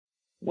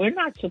We're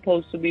not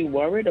supposed to be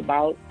worried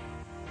about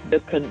the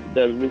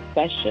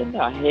recession,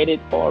 or headed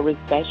for a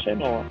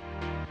recession,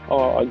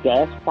 or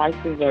gas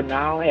prices are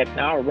now have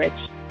now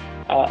reached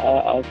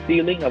a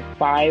ceiling of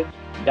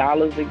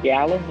 $5 a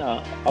gallon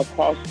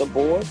across the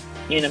board.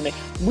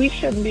 We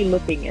shouldn't be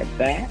looking at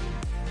that,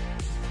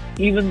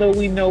 even though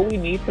we know we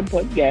need to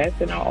put gas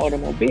in our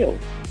automobiles.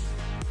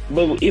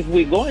 But if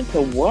we're going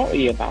to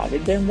worry about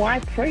it, then why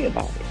pray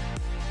about it?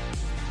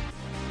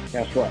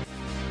 That's right.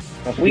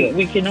 That's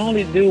we can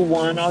only do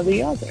one or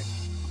the other.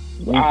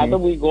 Either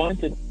we're going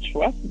to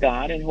trust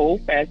God and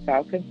hold fast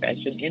our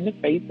confession in the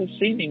face of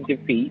seeming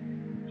defeat,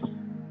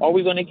 or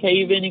we're going to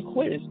cave in and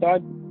quit and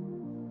start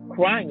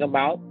crying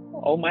about,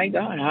 oh my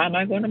God, how am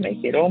I going to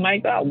make it? Oh my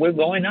God, we're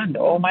going under.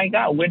 Oh my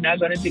God, we're not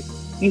going to do.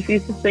 You see,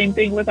 it's the same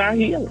thing with our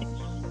healing.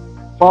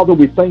 Father,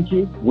 we thank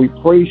you. We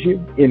praise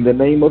you in the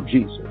name of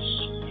Jesus.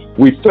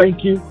 We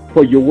thank you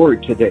for your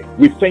word today.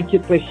 We thank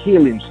you for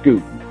Healing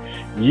School.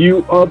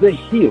 You are the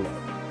healer,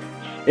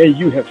 and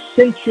you have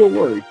sent your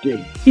word to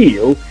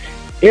heal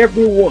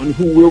everyone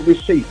who will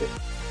receive it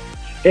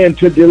and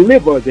to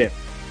deliver them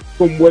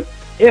from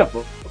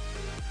whatever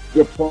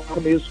the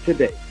problem is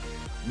today.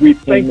 We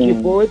thank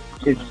you for it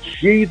in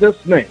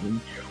Jesus'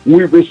 name.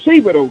 We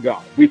receive it, oh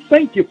God. We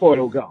thank you for it,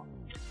 oh God.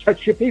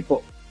 Touch your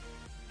people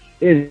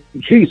in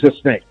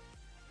Jesus' name.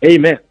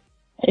 Amen.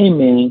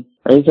 Amen.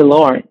 Praise the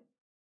Lord.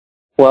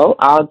 Well,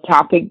 our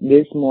topic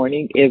this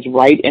morning is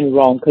right and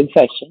wrong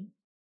confession.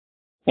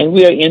 And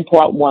we are in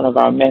part one of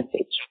our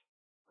message.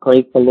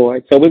 Praise the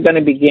Lord. So we're going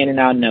to begin in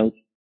our notes.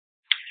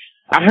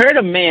 I heard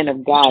a man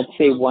of God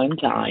say one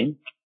time,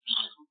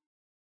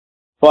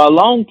 for a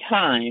long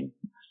time,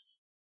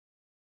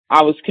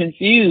 I was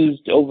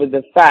confused over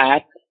the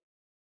fact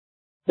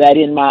that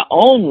in my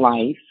own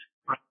life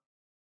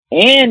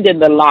and in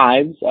the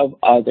lives of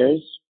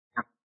others,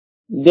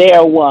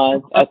 there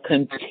was a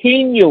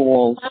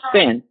continual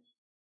sense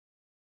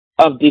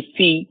of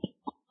defeat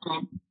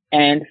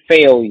and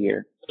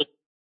failure.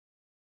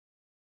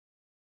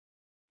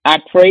 I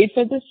prayed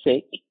for the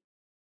sick.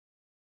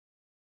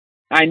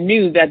 I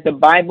knew that the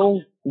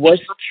Bible was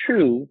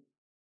true,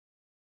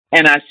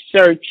 and I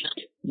searched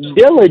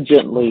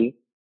diligently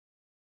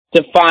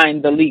to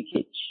find the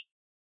leakage.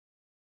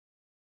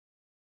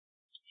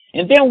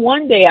 And then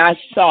one day I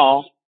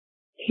saw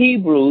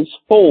Hebrews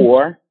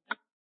 4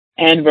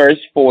 and verse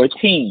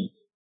 14,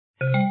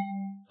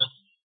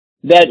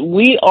 that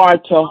we are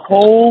to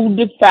hold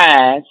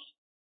fast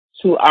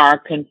to our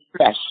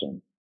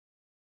confession.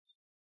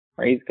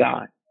 Praise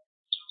God.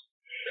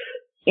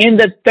 In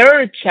the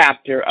 3rd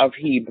chapter of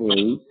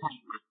Hebrews,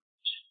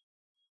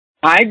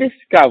 I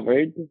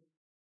discovered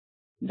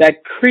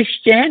that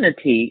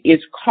Christianity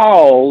is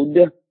called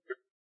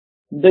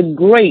the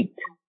Great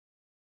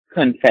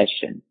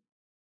Confession.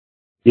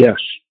 Yes.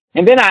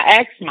 And then I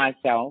asked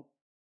myself,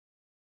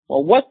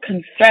 well, what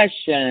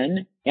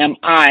confession am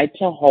I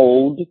to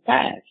hold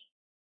fast?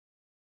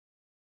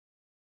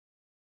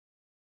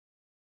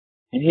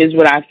 And here's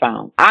what I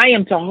found. I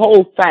am to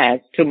hold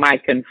fast to my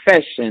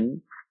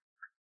confession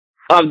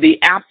of the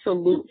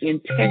absolute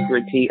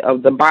integrity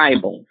of the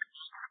Bible.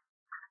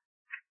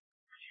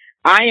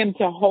 I am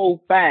to hold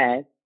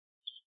fast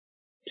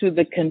to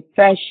the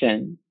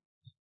confession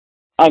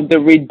of the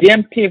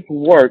redemptive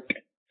work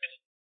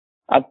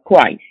of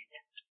Christ.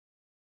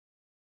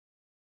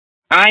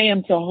 I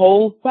am to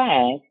hold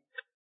fast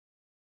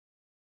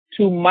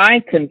to my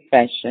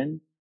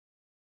confession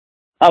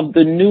of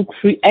the new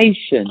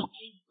creation,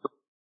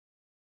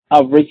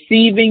 of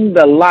receiving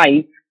the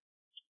life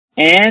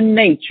and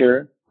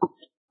nature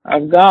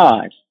of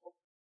God.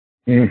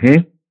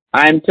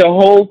 I am to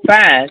hold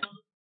fast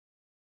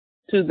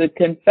to the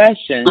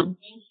confession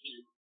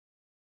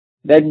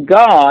that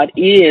God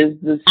is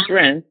the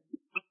strength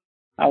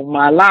of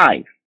my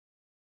life.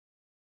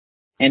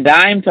 And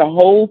I am to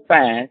hold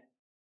fast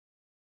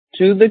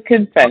to the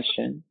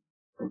confession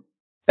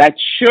that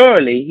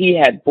surely he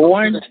had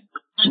borne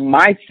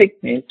my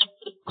sickness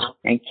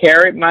and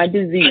carried my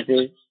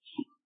diseases,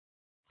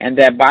 and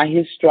that by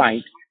his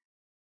stripes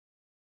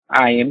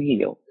I am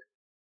healed.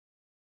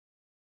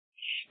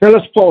 Now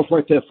let's pause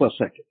right there for a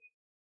second.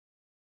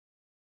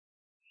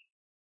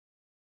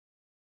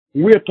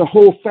 We're to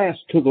hold fast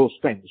to those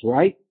things,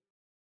 right?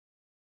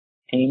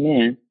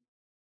 Amen.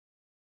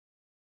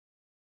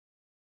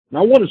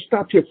 Now I want to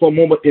stop here for a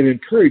moment and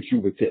encourage you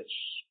with this.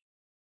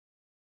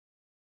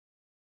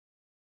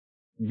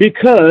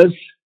 Because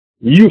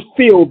you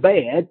feel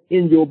bad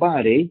in your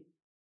body,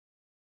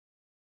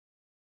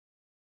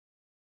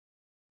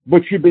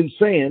 but you've been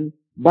saying,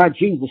 by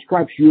Jesus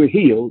Christ you are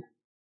healed,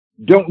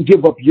 don't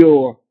give up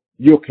your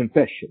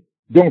confession.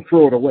 Don't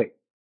throw it away.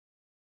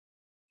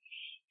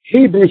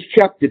 Hebrews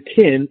chapter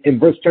 10 and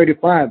verse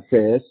 35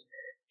 says,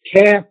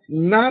 cast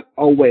not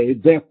away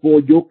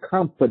therefore your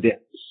confidence,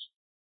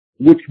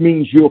 which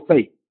means your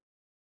faith,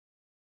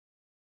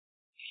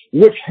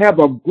 which have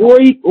a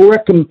great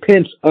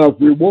recompense of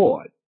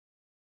reward.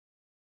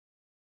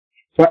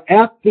 For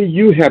after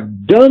you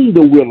have done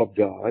the will of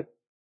God,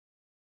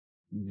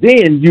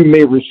 then you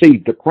may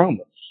receive the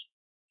promise.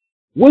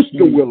 What's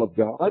the will of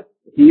God?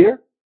 Here,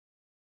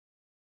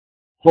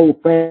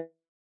 hold fast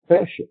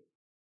confession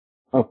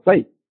of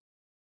faith.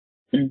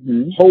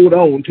 Hold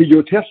on to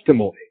your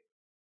testimony.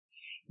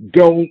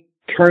 Don't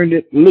turn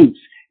it loose.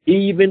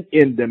 Even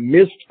in the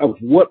midst of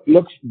what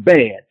looks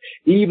bad,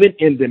 even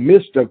in the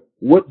midst of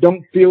what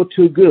don't feel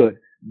too good,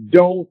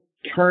 don't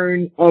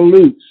turn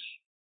loose.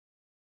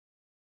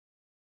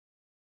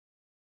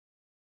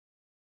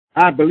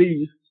 I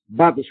believe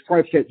by the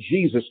stripes that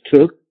Jesus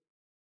took,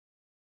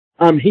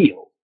 I'm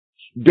healed.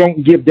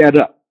 Don't give that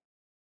up.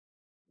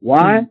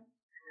 Why?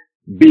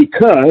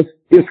 Because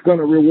it's going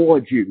to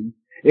reward you,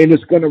 and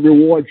it's going to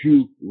reward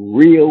you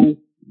real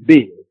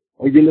big.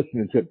 Are you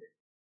listening to me?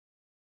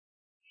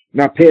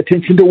 Now pay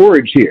attention to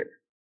words here.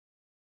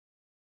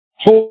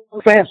 Hold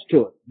fast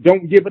to it.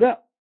 Don't give it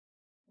up.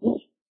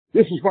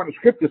 This is what the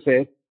scripture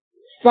says.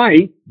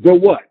 Fight the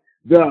what?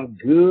 The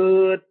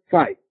good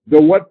fight.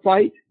 The what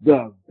fight?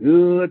 The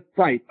good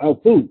fight. Of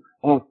who?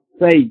 Of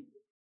faith.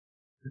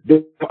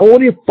 The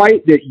only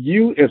fight that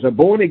you as a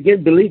born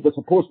again believer are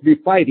supposed to be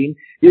fighting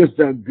is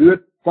the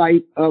good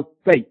fight of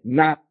faith,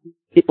 not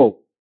people.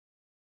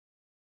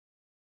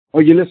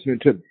 Are you listening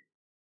to me?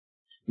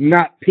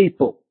 Not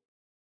people.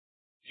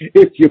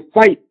 If you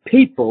fight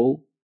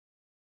people,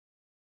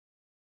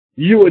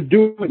 you are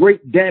doing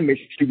great damage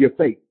to your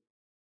faith.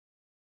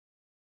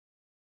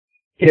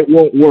 It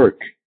won't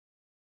work.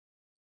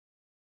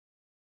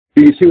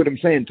 Do you see what I'm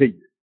saying to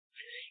you?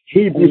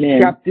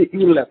 Hebrews chapter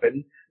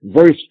 11,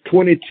 verse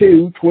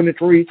 22,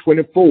 23,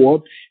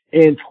 24,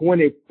 and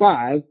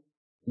 25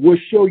 will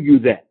show you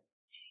that.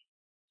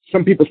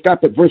 Some people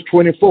stop at verse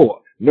 24.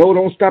 No,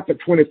 don't stop at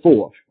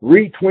 24.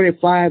 Read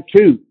 25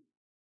 too.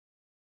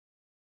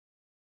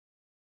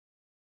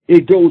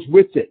 It goes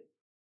with it.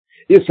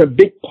 It's a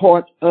big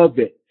part of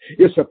it.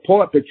 It's a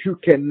part that you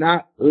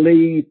cannot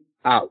leave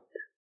out.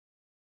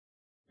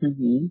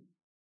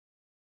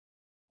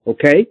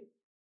 Okay?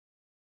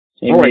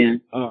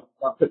 Amen. All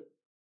right.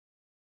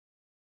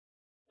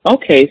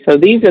 Okay, so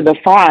these are the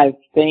 5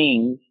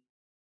 things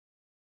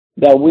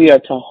that we are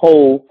to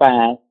hold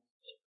fast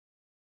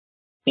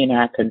in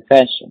our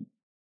confession.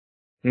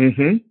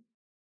 And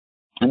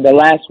the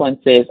last one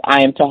says,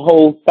 I am to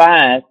hold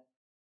fast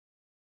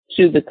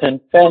to the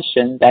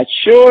confession that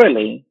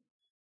surely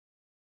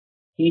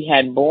he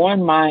had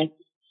borne my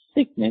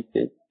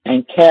sicknesses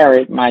and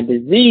carried my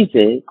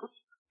diseases,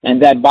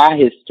 and that by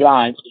his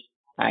stripes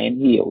I am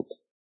healed.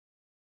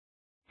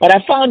 But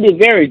I found it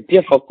very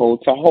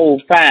difficult to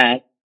hold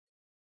fast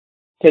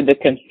to the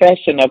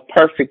confession of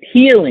perfect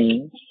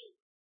healing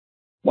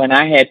when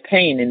I had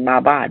pain in my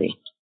body.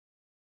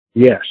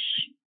 Yes.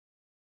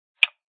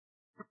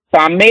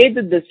 So I made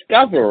the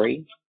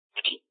discovery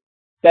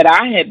that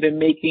I had been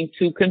making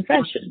 2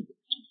 confessions.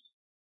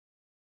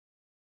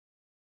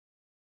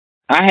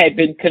 I had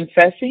been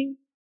confessing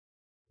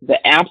the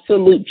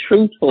absolute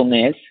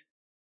truthfulness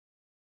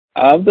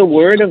of the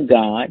Word of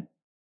God,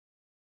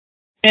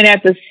 and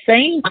at the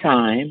same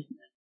time,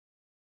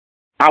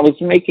 I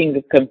was making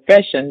a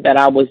confession that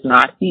I was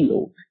not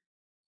healed.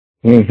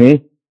 You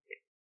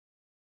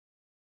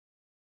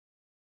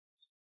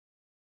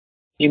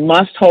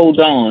must hold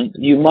on.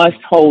 You must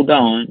hold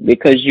on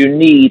because you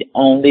need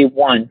only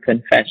one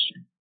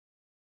confession.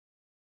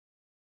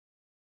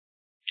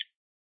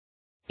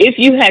 If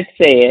you had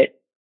said,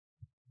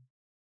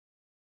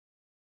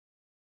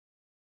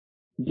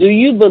 do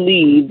you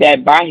believe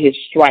that by his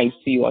stripes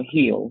you are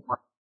healed?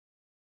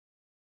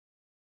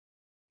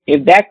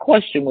 If that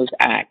question was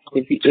asked,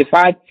 if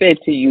I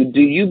said to you,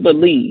 do you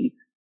believe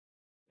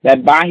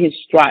that by his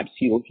stripes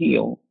you are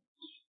healed?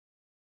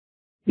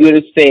 You would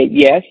have said,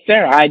 yes,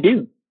 sir, I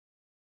do.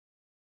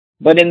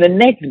 But in the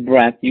next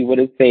breath, you would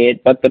have said,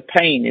 but the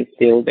pain is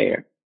still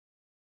there.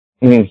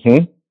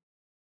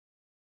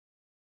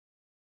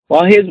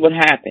 Well, here's what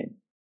happened.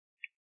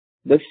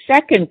 The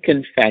second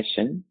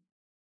confession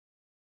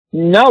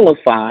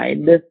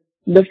nullified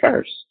the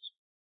first.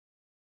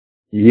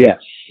 Yes.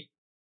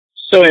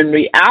 So in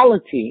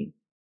reality,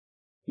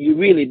 you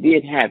really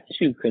did have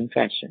 2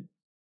 confessions.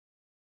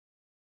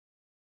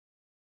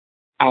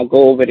 I'll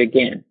go over it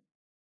again.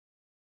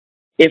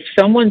 If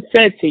someone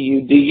said to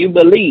you, do you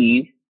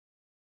believe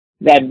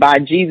that by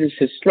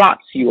Jesus'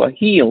 stripes you are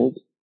healed?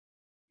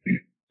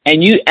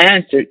 And you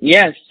answered,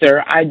 yes,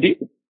 sir, I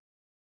do.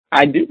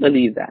 I do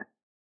believe that.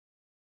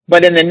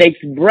 But in the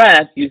next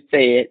breath, you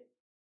said,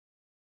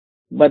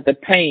 but the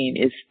pain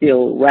is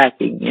still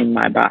racking in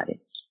my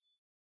body.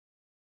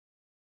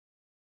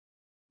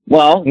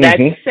 Well, that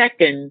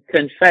second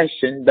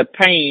confession, the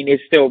pain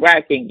is still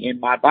racking in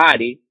my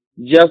body,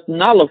 just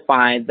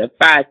nullified the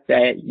fact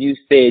that you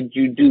said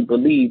you do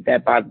believe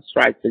that by the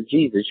stripes of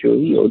Jesus you're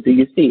healed. Do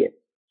you see it?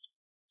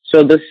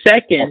 So the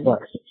second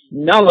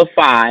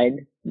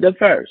nullified the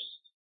first.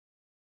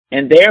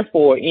 And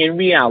therefore, in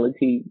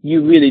reality,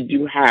 you really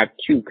do have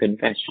 2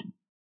 confessions.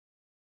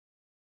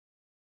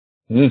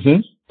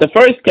 The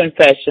first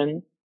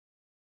confession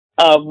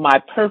of my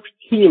perfect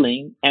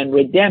healing and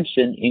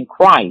redemption in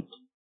Christ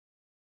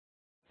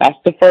That's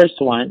the first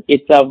one.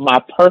 It's of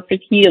my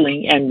perfect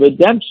healing and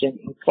redemption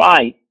in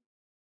Christ.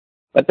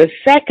 But the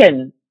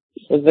second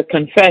was the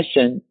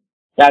confession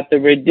that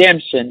the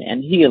redemption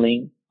and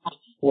healing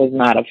was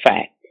not a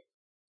fact.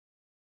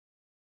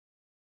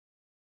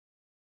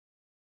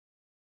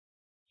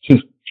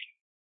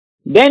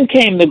 Then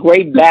came the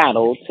great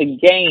battle to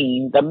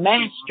gain the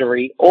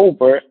mastery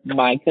over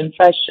my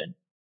confession.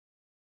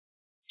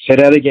 Say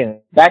that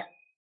again.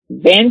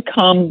 Then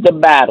comes the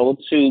battle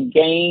to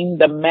gain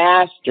the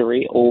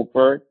mastery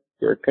over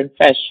your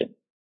confession.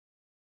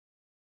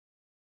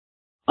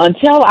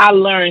 Until I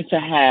learn to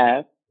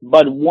have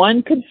but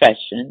one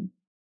confession,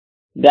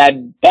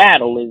 that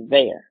battle is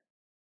there.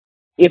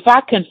 If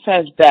I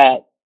confess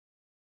that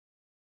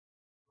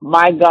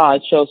my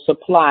God shall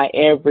supply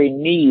every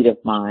need of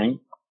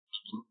mine,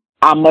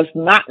 I must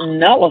not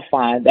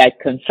nullify that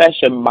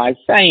confession by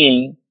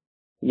saying,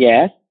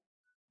 yes,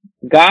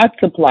 God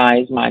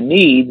supplies my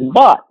needs,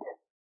 but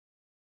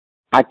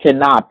I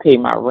cannot pay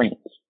my rent.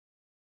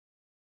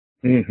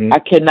 I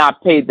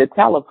cannot pay the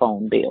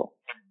telephone bill.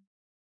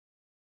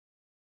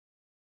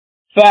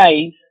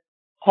 Faith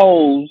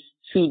holds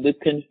to the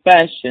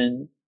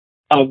confession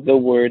of the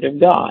Word of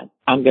God.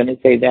 I'm going to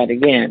say that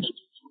again.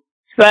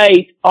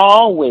 Faith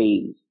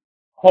always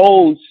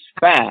holds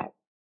fast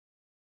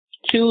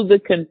to the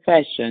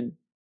confession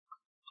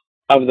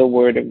of the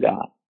Word of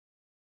God.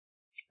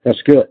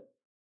 That's good.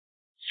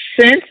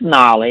 Sense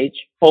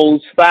knowledge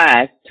holds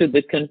fast to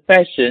the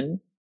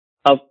confession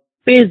of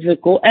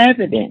physical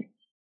evidence.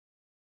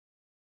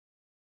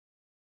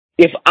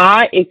 If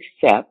I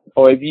accept,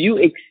 or if you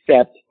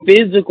accept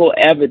physical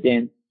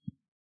evidence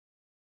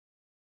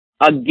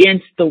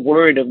against the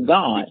Word of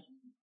God,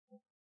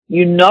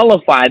 you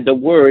nullify the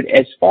Word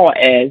as far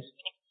as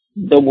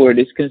the Word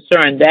is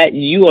concerned. That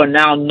you are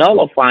now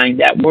nullifying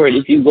that Word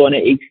if you're going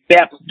to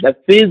accept the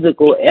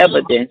physical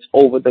evidence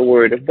over the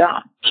Word of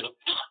God.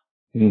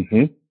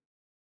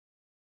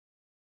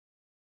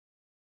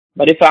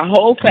 But if I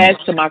hold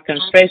fast to my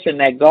confession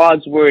that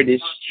God's Word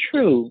is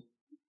true,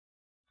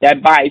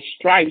 that by His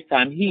stripes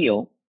I'm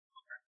healed,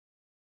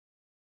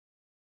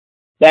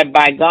 that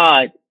my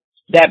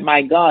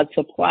God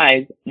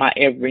supplies my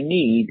every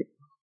need,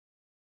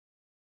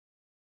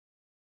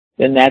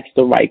 then that's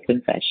the right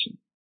confession.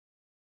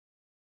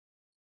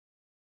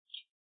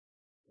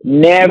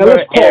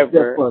 Never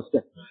ever.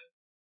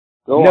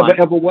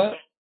 Never ever what?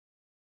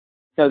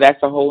 So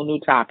that's a whole new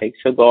topic.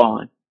 So go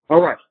on.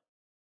 All right.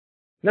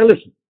 Now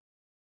listen.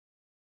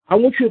 I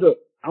want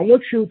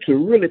you to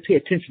really pay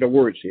attention to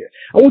words here.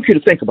 I want you to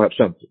think about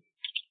something.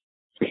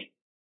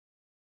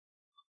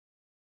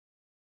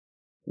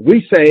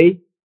 We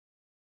say,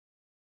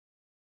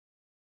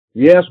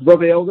 yes,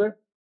 Brother Elder.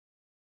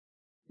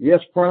 Yes,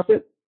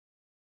 Prophet.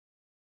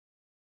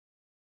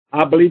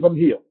 I believe I'm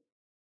healed.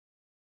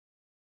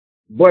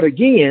 But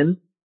again,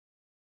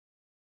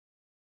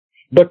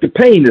 the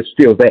pain is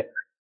still there.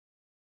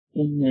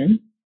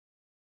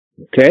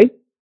 Okay?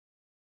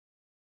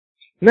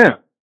 Now,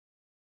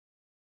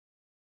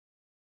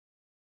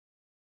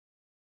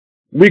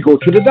 we go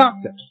to the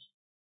doctor.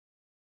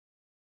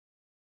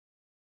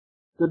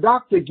 The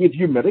doctor gives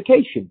you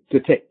medication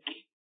to take.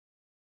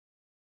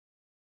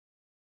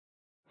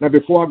 Now,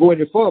 before I go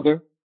any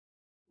further,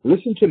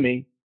 listen to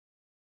me.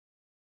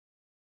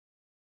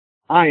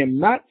 I am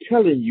not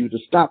telling you to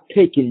stop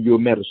taking your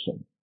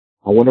medicine.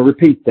 I want to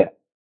repeat that.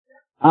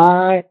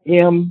 I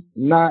am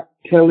not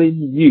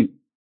telling you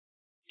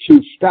to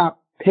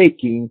stop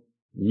taking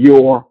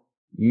your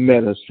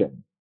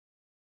medicine.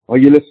 Are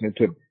you listening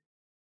to me?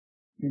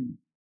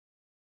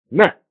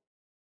 Now,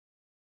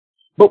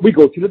 but we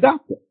go to the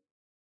doctor.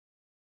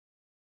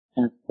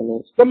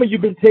 Absolutely. Some of you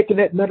have been taking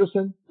that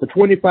medicine for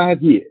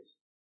 25 years.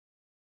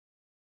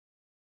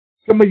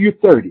 Some of you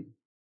 30,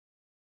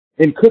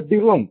 and could be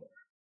longer.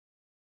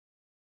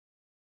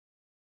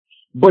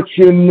 But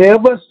you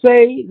never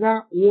say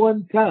not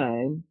one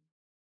time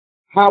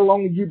how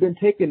long you've been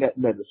taking that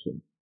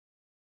medicine.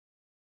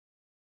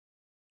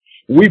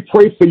 We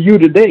pray for you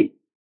today.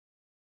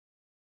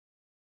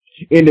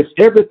 And if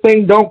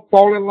everything don't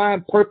fall in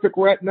line perfect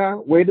right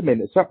now, wait a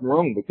minute, something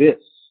wrong with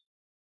this.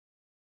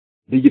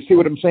 Do you see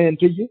what I'm saying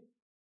to you?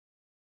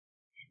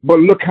 But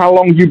look how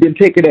long you've been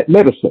taking that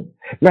medicine.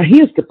 Now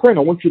here's the print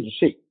I want you to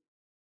see.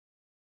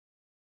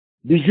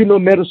 Did you know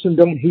medicine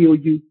don't heal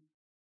you?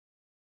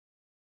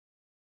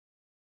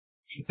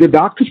 The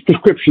doctor's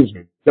prescriptions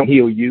don't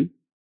heal you.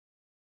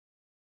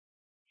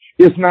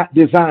 It's not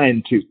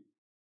designed to.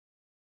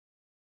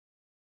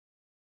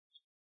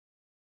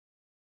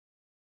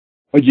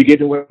 Are you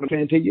getting what I'm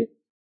saying to you?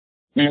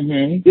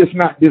 It's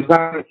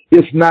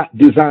not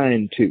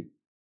designed to.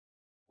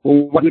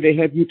 Well, why do they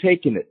have you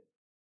taking it?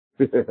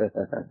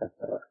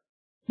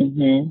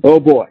 Oh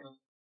boy.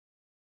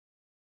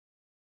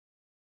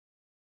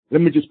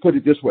 Let me just put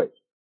it this way.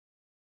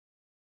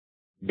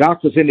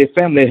 Doctors and their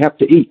family have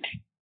to eat.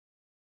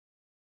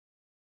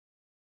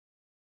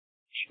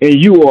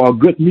 And you are a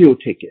good meal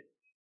ticket.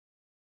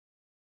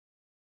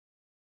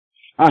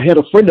 I had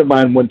a friend of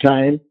mine one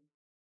time.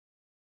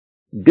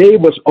 They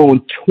was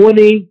on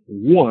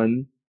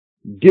 21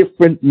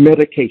 different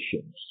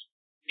medications.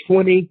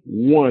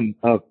 21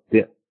 of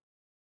them.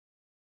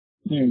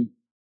 Mm.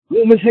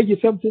 Let me tell you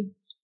something.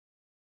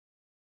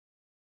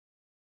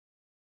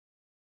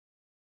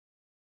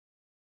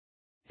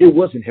 It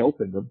wasn't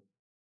helping them.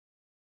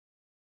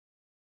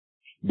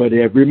 But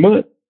every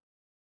month,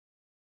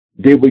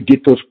 they would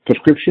get those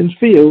prescriptions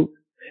filled.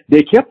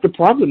 They kept the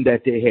problem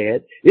that they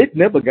had. It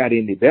never got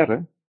any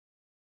better.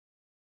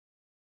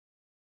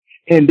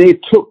 And they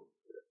took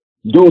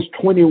those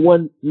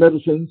 21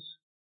 medicines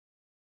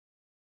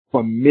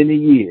for many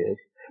years,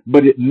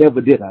 but it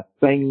never did a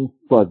thing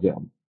for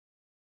them.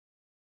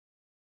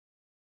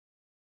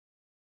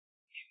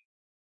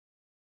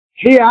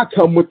 Here I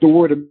come with the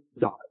word of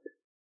God.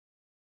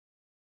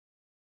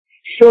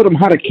 Show them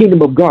how the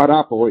kingdom of God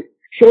operates.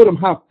 Show them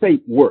how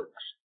faith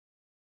works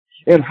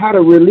and how to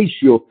release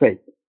your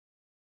faith.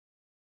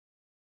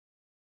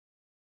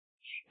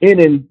 And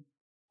in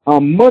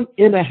a month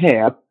and a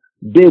half,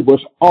 they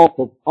was off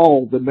of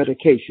all the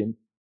medication.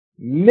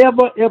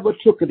 Never ever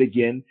took it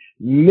again.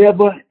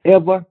 Never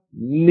ever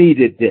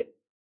needed it.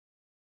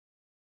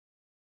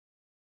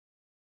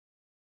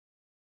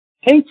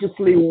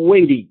 Anxiously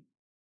waiting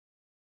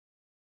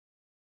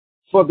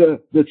for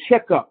the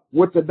checkup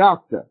with the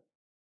doctor.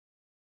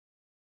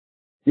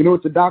 You know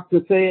what the doctor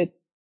said?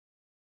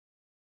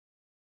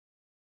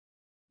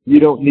 You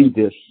don't need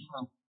this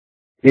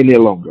any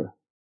longer.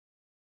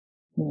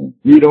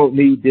 You don't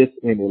need this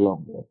any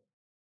longer.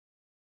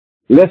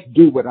 Let's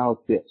do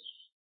without this.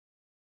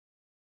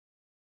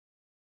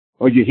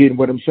 Are you hearing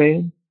what I'm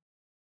saying?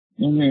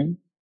 Mm-hmm.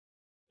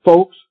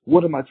 Folks,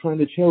 what am I trying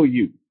to tell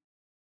you?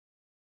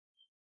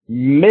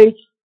 Make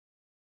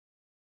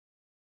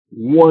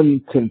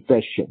one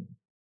confession.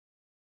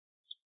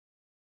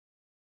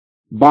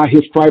 By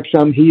his stripes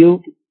I'm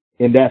healed,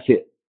 and that's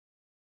it.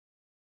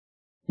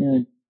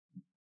 Mm.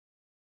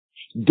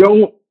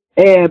 Don't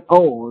add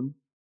on,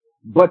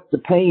 but the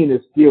pain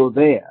is still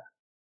there.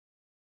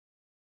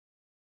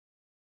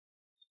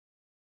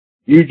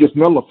 You just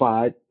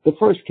nullified the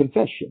first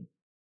confession.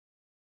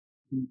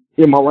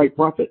 Am I right,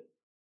 Prophet?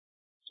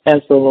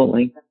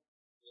 Absolutely.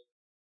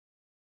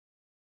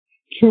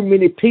 Too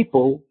many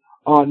people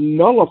are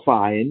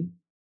nullifying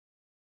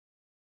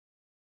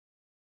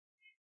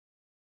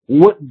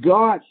what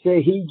God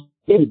said he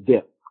gave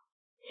them.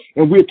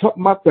 And we're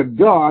talking about the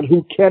God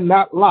who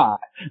cannot lie,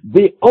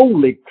 the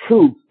only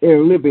true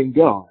and living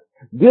God.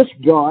 This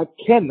God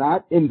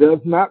cannot and does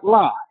not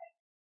lie.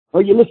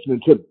 Are you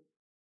listening to me?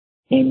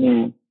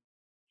 Amen.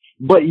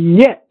 But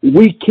yet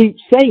we keep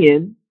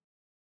saying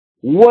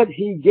what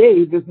he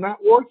gave is not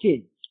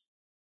working.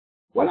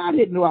 Well, I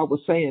didn't know I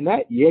was saying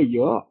that. Yeah,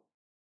 you are.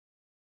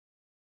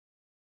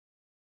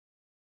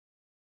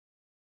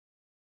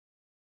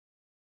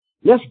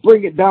 Let's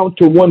bring it down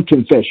to one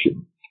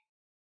confession.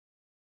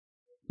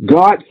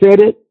 God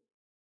said it.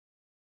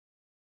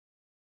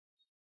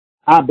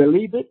 I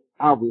believe it.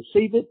 I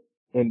receive it.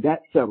 And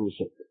that settles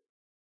it.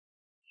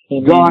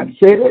 Amen. God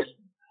said it.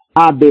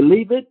 I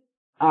believe it.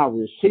 I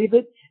receive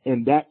it.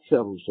 And that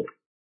settles it.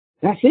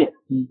 That's it.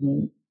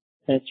 Mm-hmm.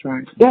 That's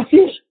right. That's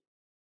it.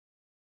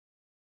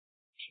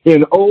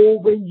 And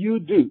when you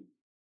do,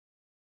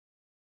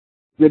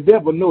 the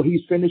devil know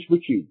he's finished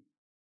with you.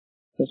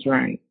 That's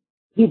right.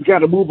 He's got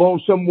to move on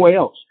somewhere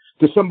else,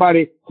 to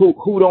somebody who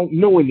don't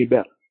know any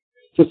better,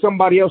 to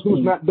somebody else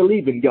who's not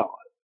believing God,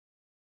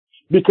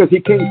 because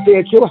he can't stay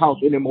at your house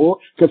anymore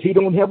because he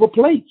don't have a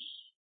place.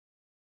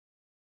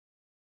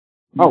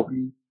 Oh,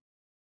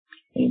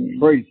 Amen.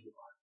 praise you.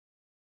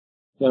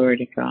 Glory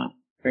to God.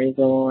 Praise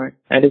the Lord.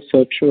 That is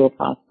so true,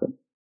 Apostle.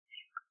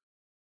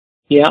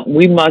 Yeah,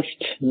 we must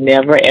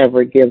never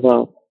ever give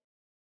up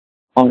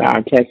on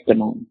our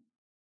testimony.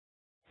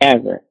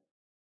 Ever.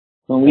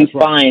 When we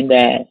find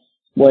that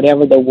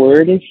whatever the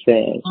word is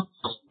said,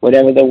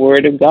 whatever the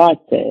word of God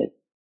says,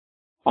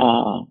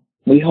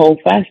 we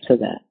hold fast to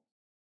that.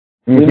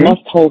 We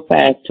must hold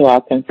fast to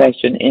our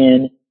confession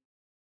in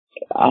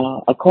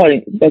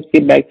let's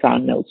get back to our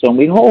notes. When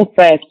we hold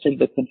fast to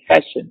the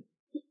confession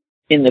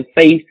in the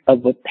face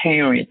of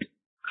apparent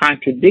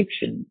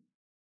contradiction,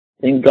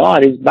 then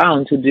God is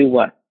bound to do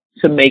what?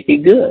 To make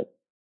it good.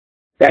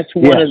 That's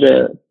one of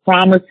the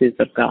promises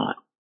of God.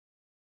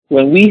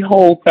 When we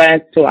hold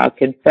fast to our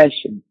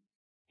confession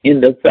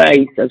in the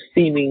face of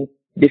seeming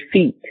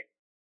defeat,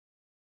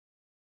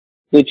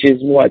 which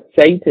is what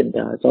Satan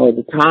does all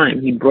the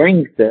time. He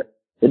brings the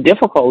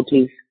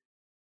difficulties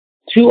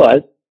to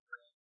us,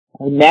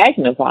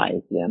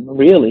 magnifies them,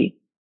 really,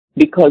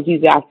 because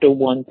he's after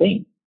one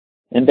thing,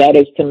 and that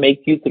is to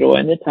make you throw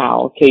in the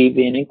towel, cave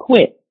in, and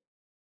quit.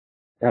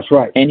 That's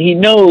right. And he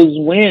knows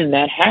when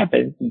that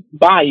happens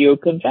by your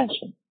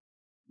confession,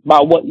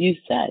 by what you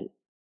say.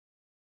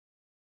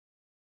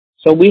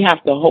 So we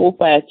have to hold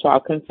fast to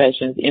our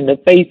confessions in the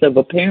face of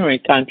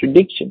apparent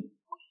contradiction,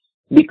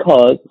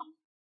 because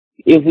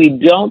if we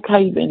don't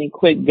cave in and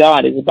quit,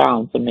 God is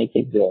bound to make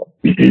it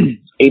good.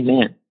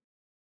 Amen.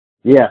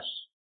 Yes.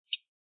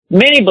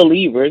 Many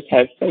believers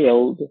have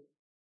failed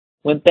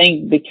when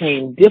things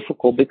became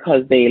difficult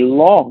because they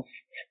lost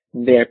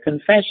their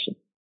confession.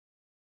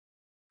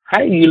 How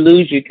do you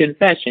lose your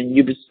confession?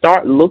 You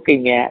start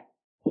looking at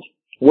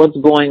what's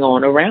going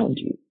on around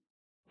you.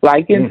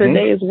 Like in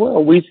today's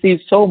world, we see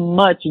so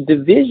much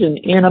division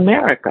in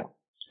America.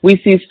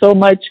 We see so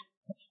much,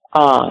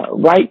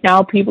 right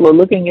now people are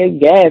looking at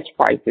gas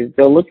prices.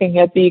 They're looking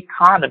at the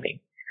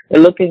economy.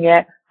 They're looking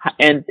at,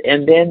 and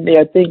then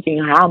they're thinking,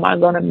 how am I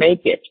going to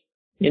make it?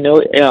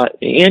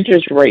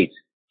 Interest rates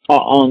are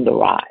on the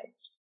rise.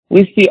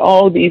 We see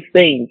all these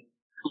things.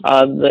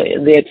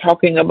 They're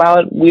talking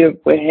about we're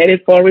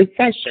headed for a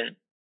recession.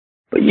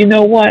 But you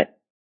know what?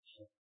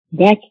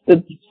 That's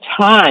the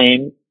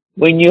time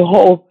when you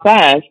hold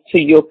fast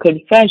to your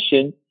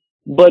confession,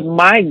 but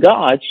my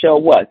God shall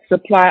what?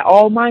 Supply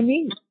all my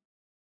needs.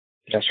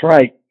 That's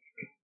right.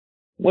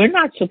 We're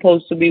not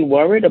supposed to be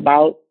worried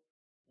about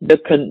the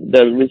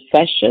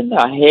recession,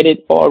 or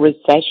headed for a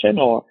recession,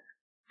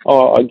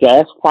 or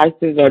gas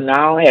prices have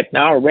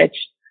now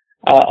reached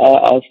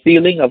a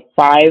ceiling of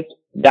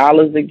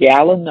 $5 a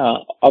gallon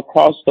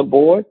across the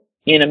board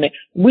in America.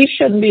 We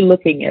shouldn't be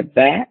looking at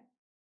that,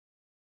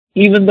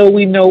 even though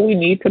we know we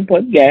need to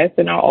put gas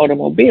in our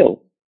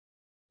automobile.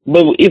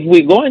 But if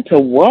we're going to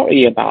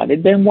worry about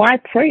it, then why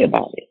pray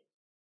about it?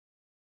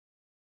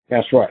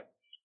 That's right.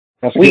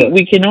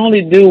 We can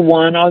only do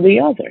one or the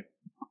other.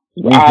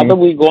 Either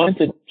we're going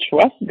to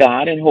trust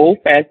God and hold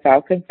fast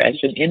our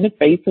confession in the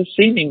face of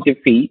seeming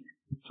defeat,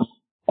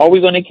 or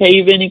we're going to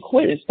cave in and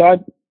quit and start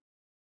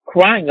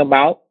crying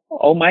about,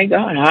 oh my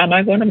God, how am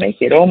I going to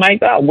make it? Oh my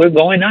God, we're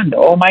going under.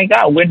 Oh my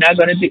God, we're not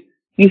going to do.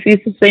 You see,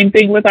 it's the same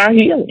thing with our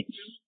healing.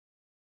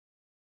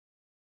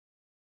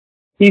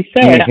 He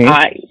said,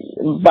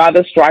 by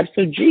the stripes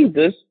of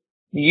Jesus,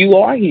 you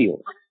are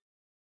healed.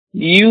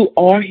 You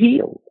are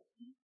healed.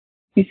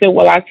 He said,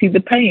 well, I see the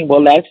pain.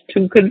 Well, that's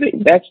two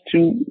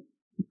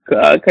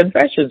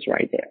confessions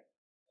right there.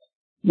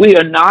 We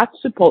are not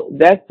supposed,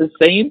 that's the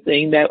same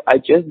thing that I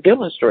just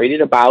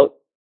demonstrated about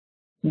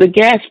the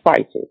gas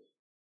prices,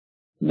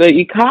 the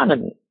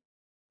economy.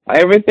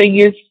 Everything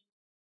is,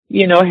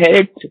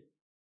 headed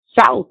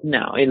south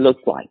now, it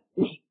looks like.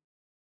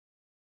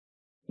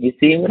 You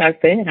see what I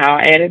said? How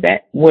I added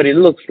that? What it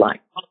looks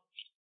like.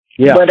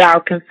 Yeah. But our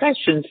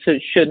confession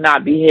should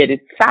not be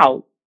headed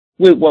south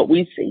with what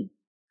we see.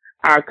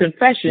 Our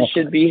confession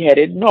should be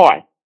headed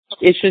north.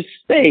 It should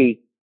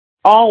stay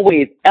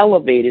always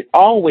elevated,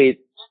 always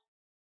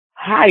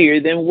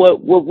higher than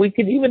what we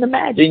can even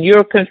imagine.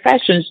 Your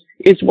confession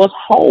is what's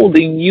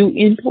holding you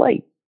in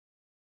place.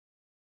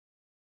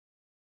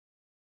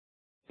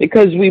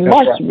 Because we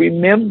must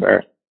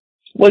remember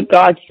what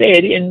God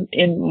said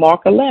in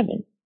Mark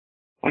 11.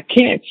 I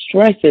can't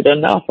stress it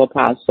enough,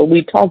 Apostle.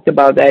 We talked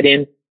about that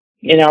in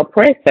our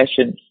prayer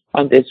session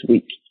on this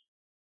week.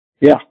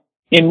 Yeah.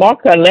 In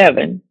Mark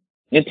 11,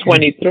 in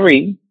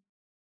 23,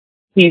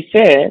 he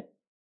said,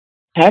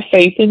 have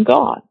faith in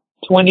God.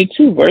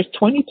 22, verse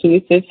 22,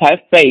 it says, have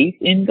faith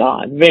in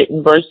God.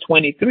 In verse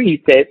 23,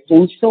 he says,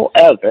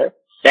 whosoever,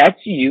 that's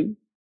you,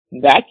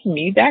 that's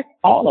me, that's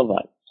all of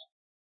us.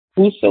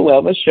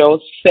 Whosoever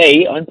shall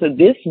say unto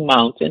this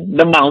mountain,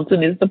 the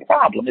mountain is the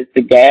problem. It's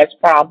the gas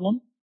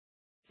problem.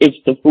 It's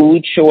the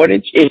food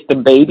shortage. It's the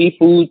baby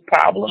food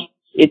problem.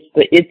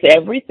 It's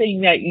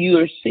everything that you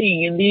are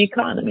seeing in the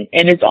economy.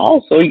 And it's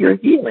also your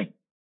healing.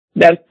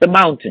 That's the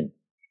mountain.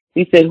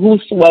 He said,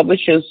 whosoever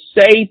shall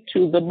say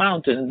to the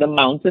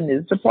mountain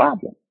is the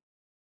problem.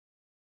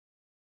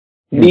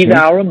 Be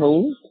thou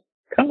removed,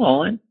 come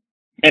on,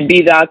 and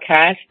be thou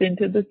cast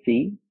into the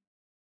sea,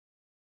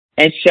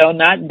 and shall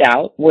not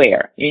doubt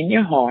where? In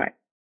your heart,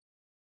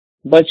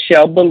 but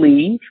shall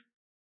believe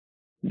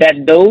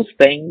that those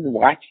things,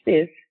 watch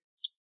this,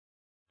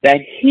 that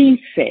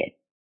he said.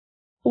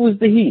 Who is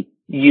the he?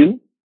 You,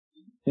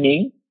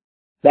 me,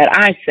 that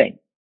I say,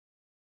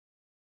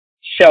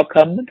 shall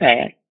come to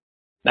pass.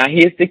 Now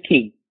here's the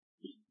key.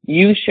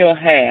 You shall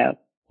have,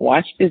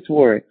 watch this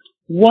word,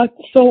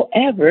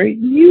 whatsoever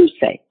you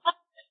say.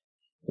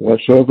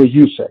 Whatsoever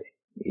you say.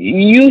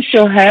 You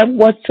shall have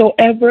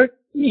whatsoever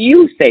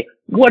you say.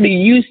 What are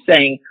you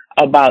saying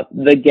about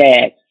the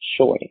gas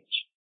shortage?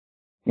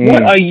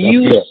 What are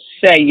you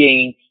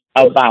saying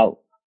about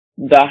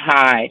the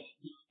high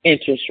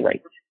interest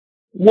rates?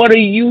 What are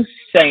you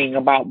saying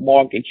about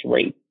mortgage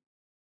rates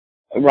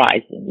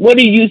rising? What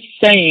are you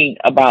saying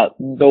about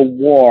the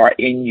war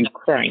in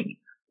Ukraine?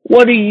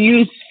 What are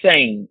you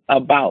saying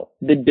about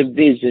the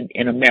division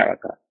in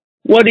America?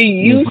 What are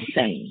you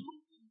saying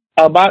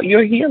about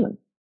your healing?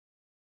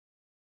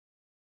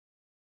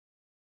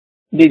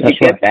 Did you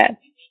get that?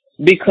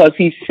 Because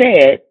he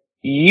said,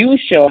 you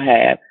shall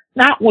have,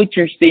 not what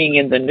you're seeing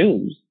in the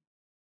news.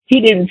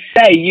 He didn't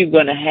say you're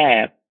going to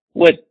have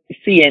what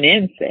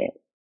CNN said,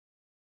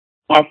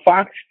 or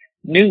Fox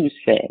News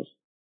says,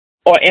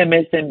 or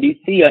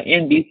MSNBC, or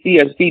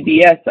NBC, or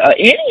CBS, or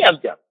any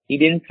of them. He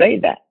didn't say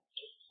that.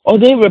 Oh,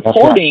 they're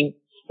reporting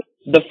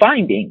the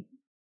findings.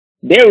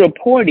 They're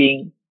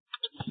reporting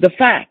the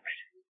facts.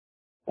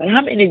 But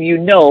how many of you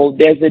know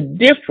there's a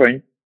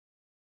difference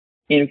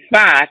in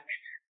facts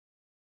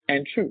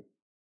and truth.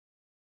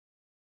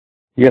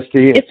 Yes,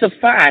 it is. It's a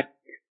fact.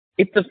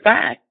 It's a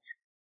fact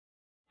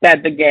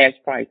that the gas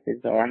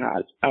prices are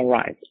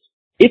rising.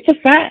 It's a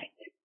fact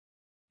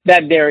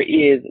that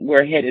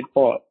we're headed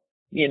for,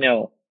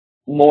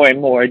 more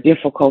and more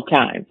difficult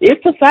times.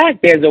 It's a fact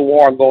there's a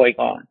war going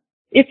on.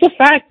 It's a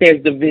fact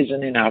there's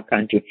division in our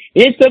country.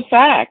 It's a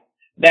fact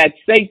that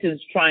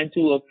Satan's trying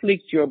to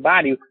afflict your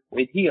body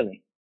with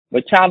healing.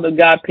 But child of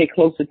God, pay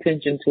close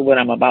attention to what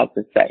I'm about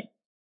to say.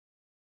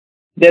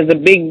 There's a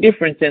big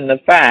difference in the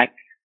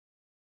facts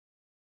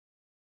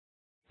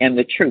and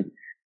the truth.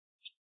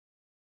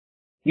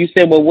 You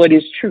say, well, what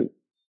is truth?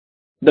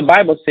 The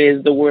Bible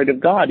says the word of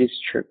God is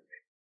truth.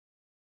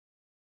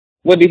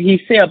 What did he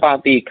say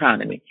about the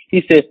economy?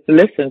 He said,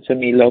 listen to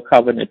me, low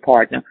covenant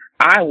partner.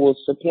 I will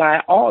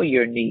supply all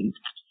your needs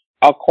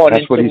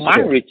according to my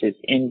riches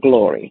in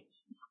glory.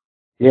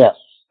 Yes.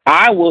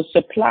 I will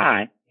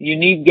supply. You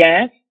need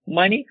gas,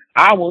 money?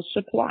 I will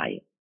supply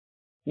it.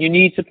 You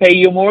need to pay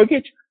your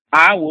mortgage?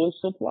 I will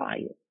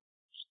supply it.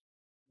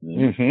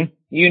 Mm-hmm.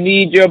 You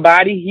need your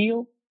body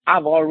healed?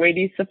 I've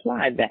already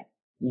supplied that.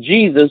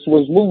 Jesus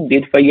was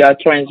wounded for your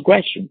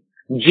transgression.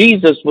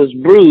 Jesus was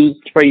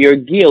bruised for your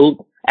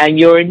guilt and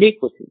your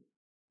iniquity.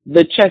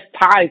 The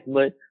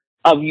chastisement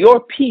of your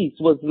peace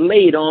was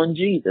laid on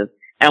Jesus.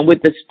 And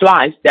with the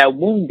stripes that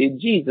wounded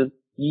Jesus,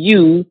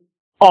 you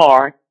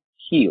are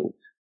healed.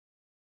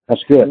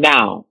 That's good.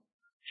 Now,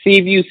 see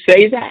if you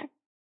say that.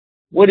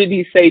 What did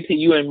he say to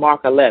you in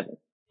Mark 11?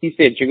 He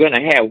said, you're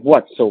going to have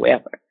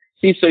whatsoever.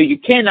 See, so you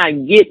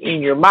cannot get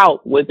in your mouth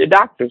what the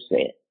doctor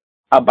said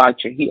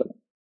about your healing.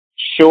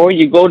 Sure,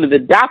 you go to the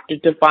doctor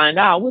to find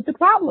out what the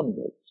problem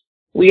is.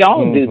 We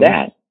all do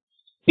that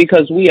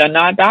because we are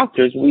not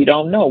doctors. We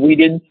don't know. We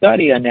didn't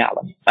study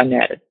anatomy.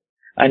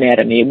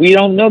 We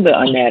don't know the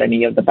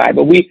anatomy of the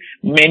Bible.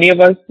 Many of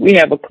us, we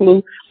have a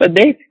clue, but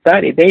they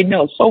study, they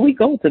know. So we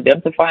go to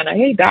them to find out,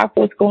 hey, doc,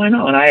 what's going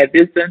on? I have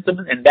this symptom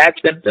and that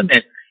symptom.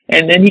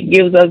 And then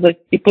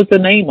he puts a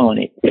name on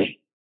it.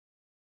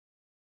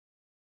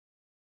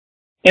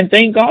 And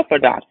thank God for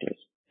doctors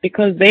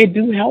because they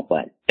do help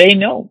us. They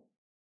know.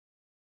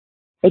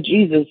 But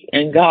Jesus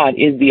and God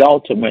is the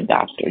ultimate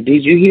doctor.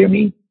 Did you hear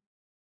me?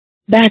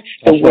 That's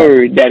the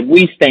word that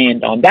we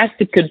stand on. That's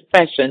the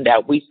confession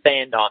that we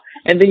stand on.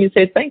 And then you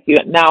say, thank you.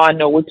 Now I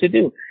know what to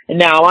do. And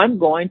now I'm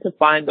going to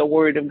find the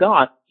word of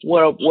God.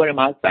 What am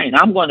I saying?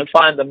 I'm going to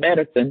find the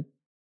medicine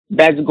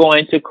that's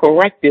going to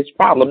correct this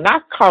problem,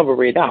 not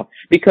cover it up.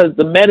 Because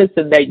the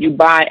medicine that you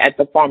buy at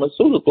the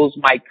pharmaceuticals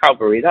might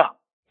cover it up.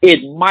 It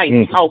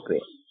might help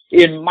it.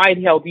 It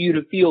might help you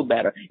to feel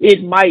better.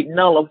 It might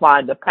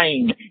nullify the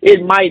pain.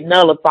 It might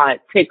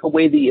take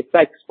away the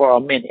effects for a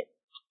minute.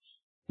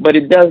 But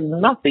it does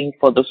nothing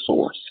for the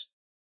source.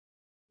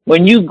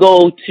 When you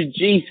go to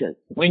Jesus,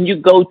 when you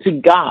go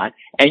to God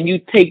and you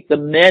take the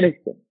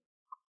medicine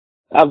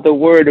of the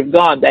word of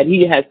God that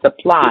he has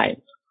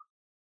supplied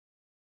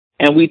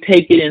and we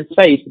take it in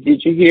faith.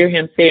 Did you hear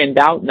him saying,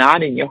 doubt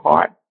not in your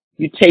heart?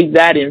 You take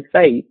that in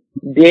faith.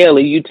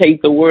 Daily, you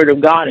take the word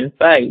of God in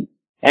faith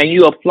and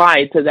you apply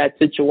it to that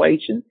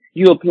situation.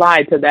 You apply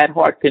it to that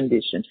heart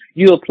condition.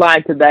 You apply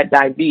it to that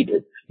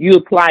diabetes. You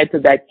apply it to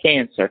that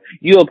cancer.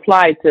 You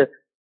apply it to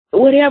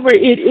whatever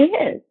it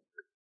is.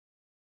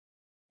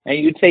 And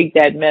you take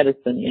that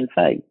medicine in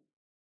faith.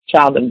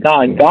 Child of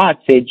God, God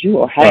said you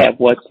will have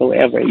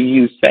whatsoever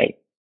you say.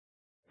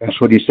 That's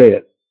what he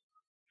said.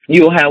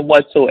 You'll have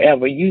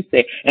whatsoever you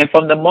say. And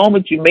from the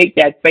moment you make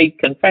that faith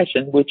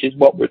confession, which is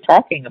what we're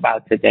talking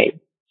about today,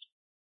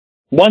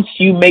 once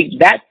you make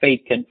that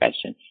faith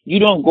confession, you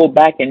don't go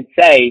back and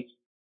say,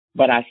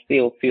 but I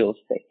still feel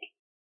sick.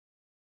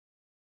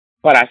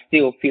 But I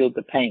still feel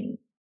the pain.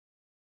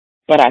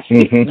 But I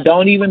still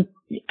don't even,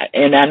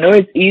 and I know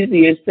it's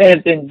easier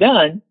said than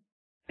done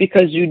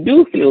because you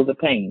do feel the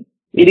pain.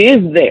 It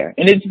is there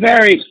and it's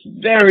very,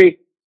 very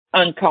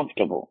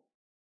uncomfortable,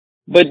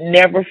 but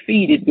never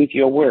feed it with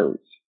your words.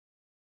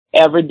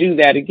 Ever do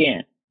that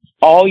again.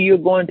 All you're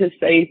going to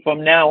say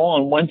from now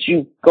on, once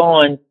you've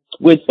gone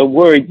with the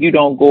word, you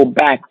don't go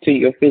back to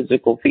your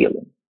physical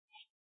feelings.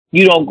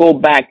 You don't go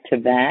back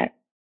to that.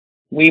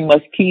 We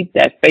must keep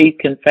that faith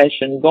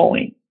confession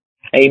going.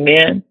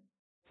 Amen.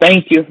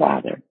 Thank you,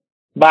 Father.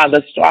 By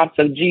the stripes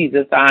of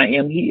Jesus, I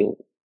am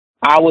healed.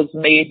 I was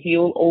made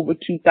healed over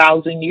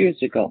 2,000 years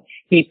ago.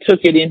 He took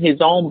it in his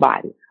own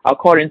body.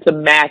 According to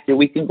Matthew,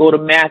 we can go to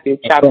Matthew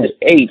chapter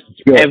 8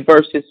 and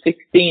verses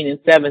 16 and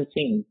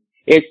 17.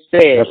 It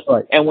says,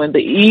 and when the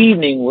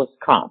evening was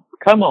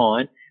come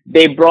on,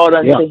 they brought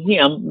unto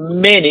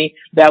him many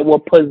that were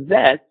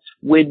possessed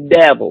with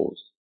devils.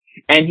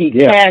 And he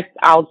cast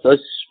out the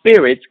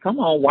spirits. Come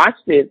on, watch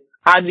this.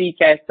 How did he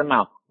cast them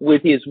out?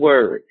 With his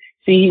word.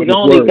 See, he's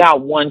only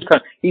got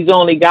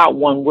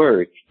one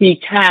word. He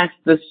cast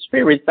the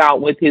spirits out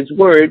with his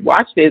word.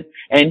 Watch this.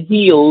 And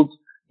healed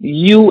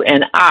you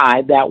and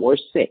I that were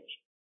sick.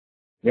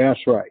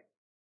 That's right.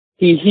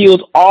 He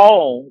healed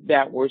all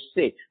that were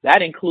sick.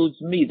 That includes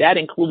me. That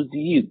includes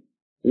you.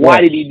 Why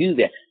did he do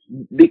that?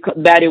 Because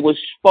that it was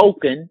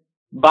spoken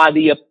by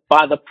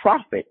the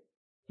prophet.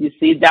 You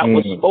see, that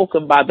was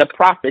spoken by the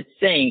prophet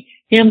saying,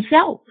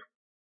 himself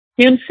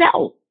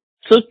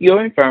took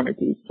your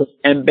infirmities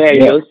and bare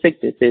your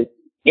sicknesses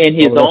in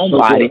his own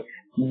body,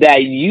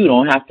 that you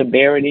don't have to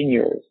bear it in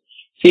yours.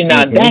 See,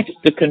 now that's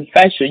the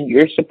confession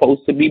you're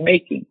supposed to be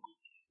making.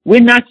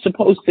 We're not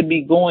supposed to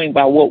be going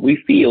by what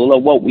we feel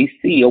or what we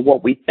see or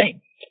what we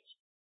think.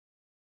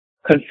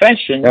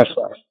 Confession,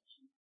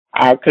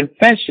 our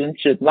confession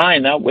should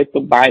line up with the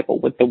Bible,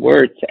 with the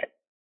word says.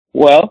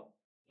 Well,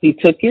 he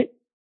took it.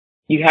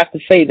 You have to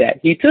say that.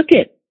 He took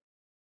it.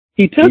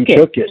 He took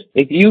it.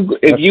 If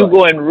you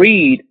go and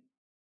read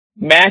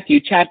Matthew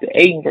chapter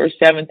 8 and verse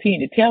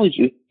 17, it tells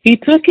you he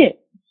took it.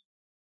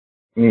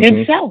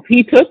 Himself.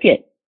 He took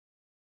it.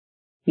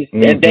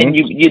 And then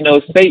you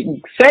know,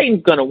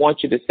 Satan's going to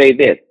want you to say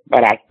this,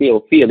 but I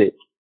still feel it.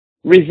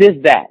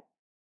 Resist that.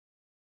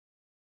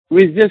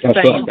 Resist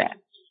saying that.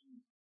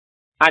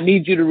 I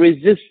need you to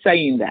resist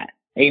saying that.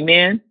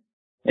 Amen.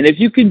 And if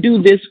you can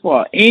do this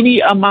for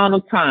any amount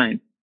of time,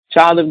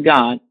 child of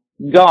God,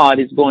 God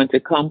is going to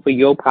come for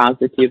your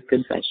positive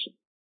confession.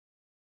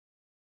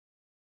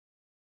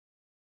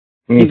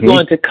 He's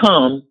going to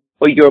come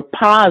for your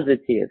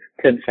positive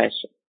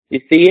confession. You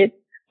see it?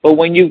 But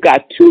when you've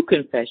got two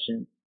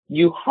confessions,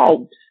 you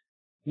halt.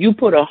 You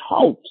put a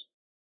halt.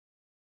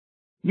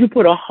 You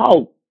put a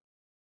halt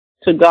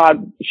to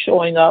God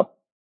showing up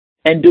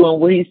and doing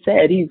what he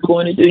said he's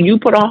going to do. You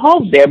put a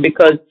halt there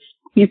because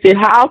he said,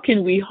 how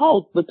can we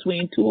halt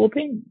between two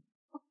opinions?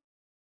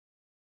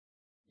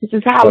 He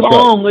says, how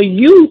long are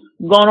you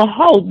going to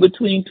halt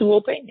between two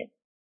opinions?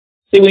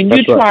 See, when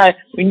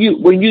you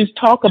when you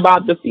talk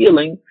about the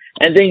feeling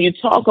and then you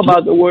talk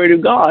about the word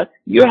of God,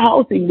 you're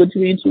halting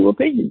between two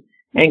opinions.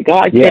 And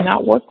God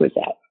cannot work with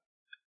that.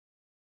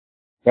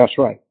 That's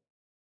right.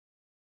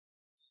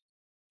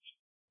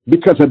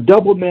 Because a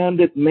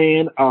double-minded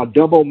man or a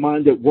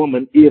double-minded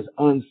woman is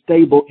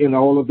unstable in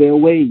all of their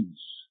ways.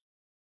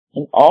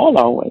 In all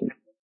our ways.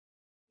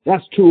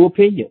 That's two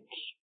opinions.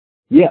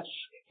 Yes.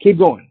 Keep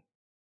going.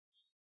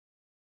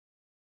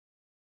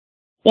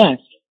 Yes.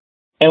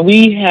 And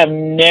we have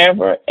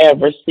never,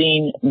 ever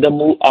seen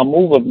a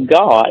move of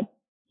God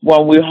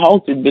when we're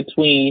halted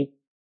between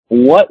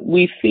what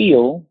we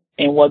feel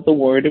and what the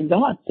Word of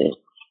God says.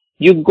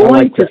 You're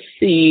going to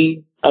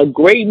see a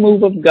great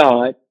move of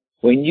God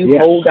when you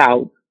hold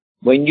out,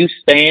 when you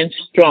stand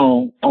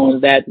strong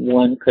on that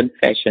one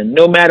confession.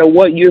 No matter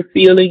what you're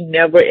feeling,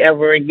 never,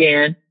 ever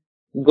again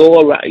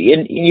go around.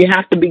 And you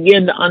have to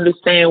begin to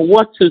understand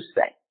what to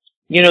say.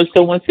 You know,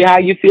 someone say, how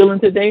you feeling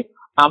today?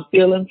 I'm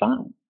feeling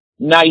fine.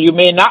 Now, you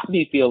may not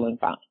be feeling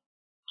fine.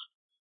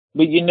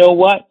 But you know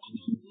what?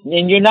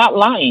 And you're not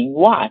lying.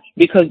 Why?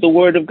 Because the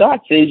Word of God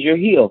says you're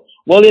healed.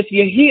 Well, if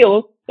you're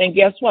healed, then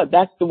guess what?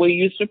 That's the way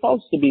you're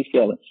supposed to be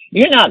feeling.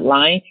 You're not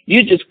lying.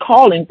 You're just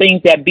calling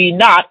things that be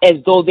not as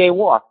though they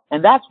were.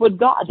 And that's what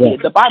God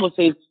did. The Bible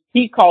says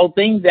he called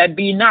things that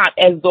be not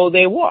as though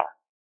they were.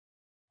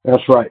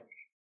 That's right.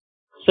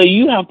 So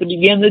you have to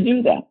begin to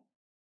do that.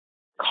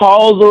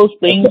 Call those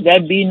things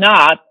that be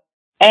not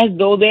as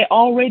though they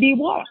already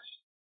were.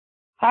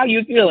 How are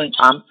you feeling?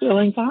 I'm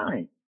feeling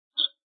fine.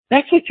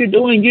 That's what you're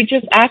doing. You're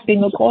just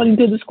acting according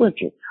to the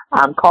scripture.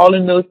 I'm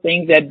calling those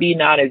things that be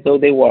not as though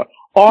they were.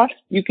 Or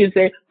you can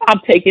say, I'm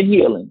taking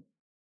healing.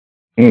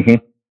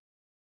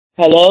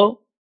 Hello?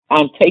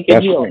 I'm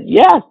taking healing.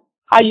 Yes.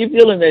 How you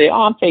feeling today?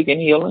 Oh, I'm taking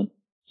healing.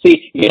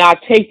 See, you're not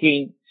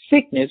taking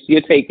sickness,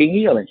 you're taking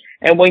healing.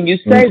 And when you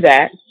say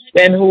that,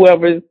 then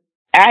whoever's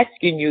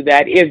asking you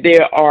that, if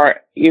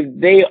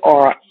they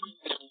are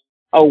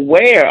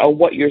aware of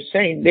what you're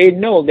saying, they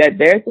know that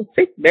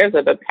there's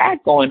an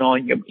attack going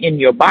on in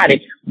your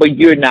body, but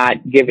you're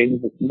not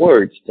giving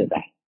words to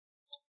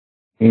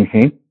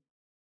that.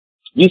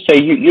 You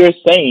say you're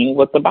saying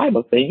what the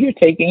Bible says. You're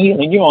taking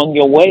healing. You're on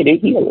your way to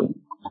healing.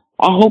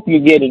 I hope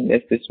you're getting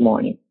this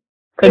morning.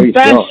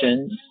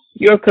 Confession,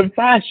 your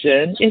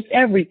confession is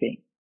everything.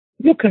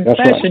 Your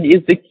confession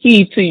is the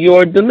key to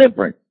your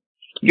deliverance.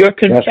 Your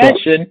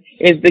confession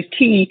is the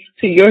key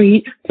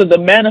to the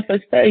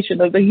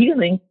manifestation of the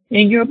healing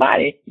in your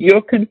body.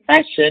 Your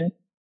confession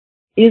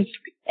is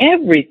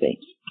everything.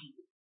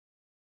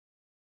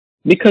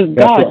 Because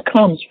God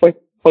comes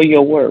for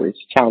your words,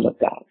 child of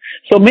God.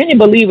 So many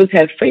believers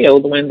have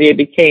failed when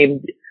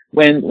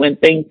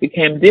things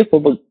became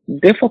difficult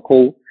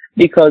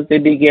because they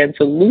began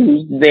to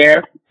lose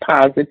their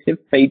positive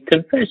faith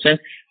confession.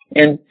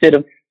 Instead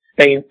of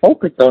staying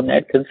focused on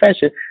that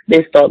confession,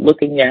 they start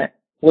looking at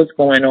what's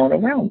going on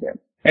around them.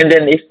 And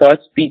then they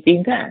start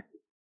speaking that.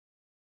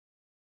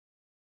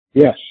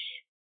 Yes.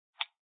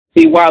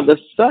 See, while the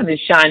sun is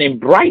shining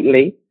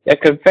brightly, their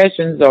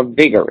confessions are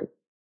vigorous.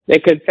 Their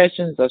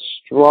confessions are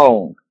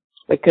strong.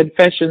 Their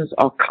confessions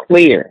are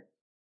clear.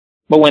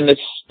 But when the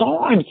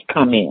storms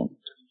come in,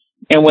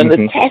 and when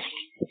the tests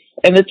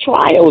and the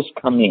trials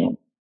come in,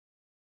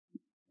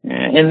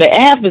 and the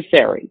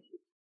adversaries,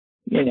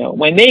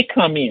 when they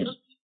come in,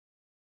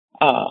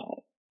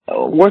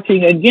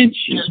 working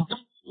against you,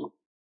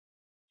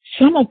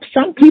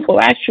 some people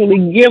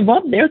actually give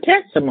up their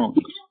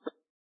testimony.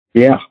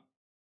 Yeah.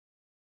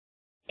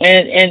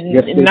 Yes, And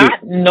they do.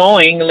 not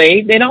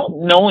knowingly, they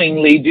don't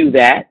knowingly do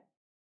that,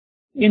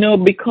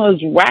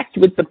 because racked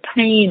with the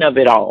pain of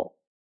it all,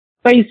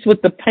 faced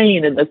with the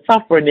pain and the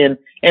suffering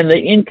and the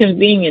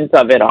inconvenience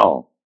of it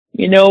all.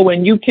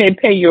 When you can't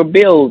pay your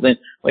bills and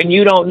when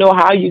you don't know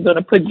how you're going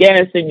to put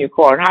gas in your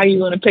car and how you're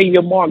going to pay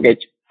your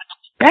mortgage,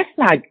 that's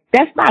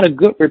not a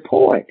good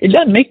report. It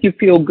doesn't make you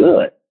feel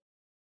good.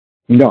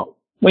 No.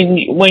 When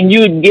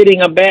you're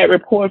getting a bad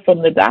report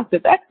from the doctor,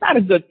 that's not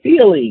a good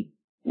feeling.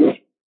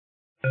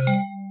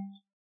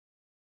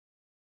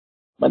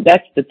 But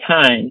that's the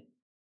time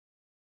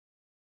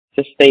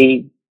to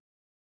stay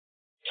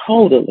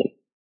totally,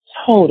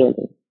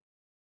 totally,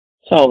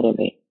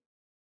 totally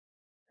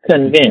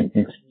convinced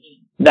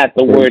that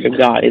the Word of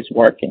God is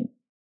working.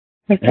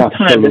 It's the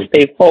time to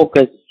stay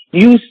focused.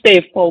 You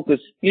stay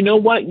focused. You know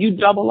what? You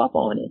double up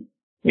on it.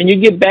 When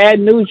you get bad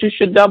news, you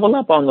should double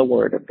up on the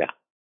Word of God.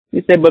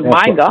 You say, but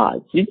my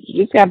God. You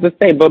just have to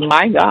say, but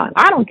my God.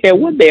 I don't care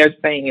what they're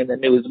saying in the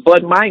news,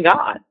 but my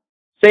God.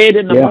 Say it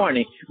in the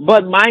morning,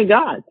 but my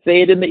God.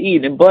 Say it in the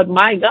evening, but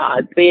my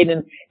God. Say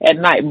it at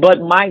night, but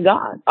my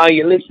God. Are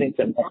you listening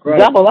to me? Right.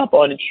 Double up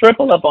on it,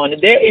 triple up on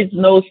it. There is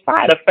no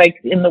side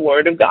effects in the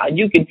Word of God.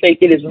 You can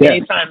take it as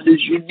many times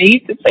as you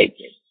need to take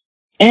it.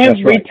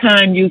 Every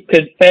time you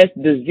confess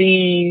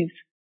disease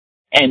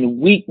and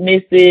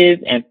weaknesses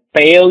and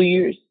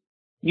failures,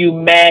 you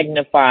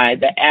magnify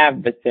the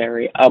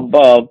adversary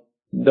above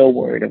the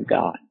Word of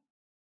God.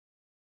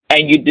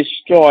 And you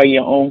destroy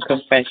your own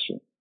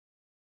confession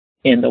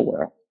in the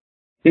world.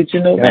 Did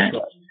you know that?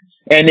 Right.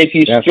 And if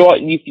you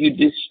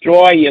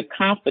destroy your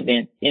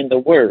confidence in the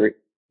Word,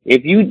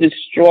 if you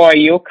destroy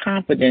your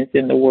confidence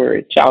in the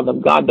Word, child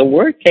of God, the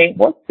Word can't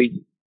work for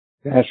you.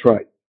 That's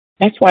right.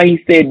 That's why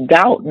he said,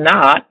 doubt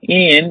not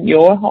in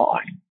your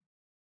heart.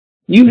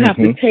 You have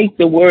to take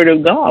the Word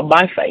of God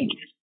by faith.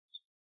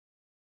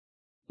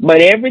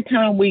 But every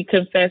time we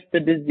confess the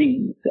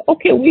disease,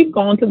 okay, we've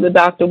gone to the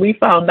doctor, we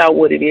found out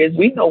what it is,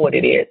 we know what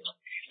it is.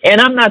 And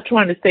I'm not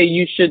trying to say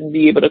you shouldn't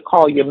be able to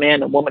call your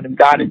man or woman of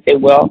God and say,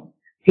 well,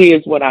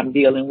 here's what I'm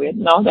dealing with.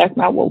 No, that's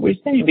not what we're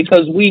saying,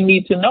 because we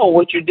need to know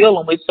what you're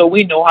dealing with so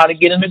we know how to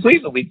get in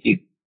agreement with you.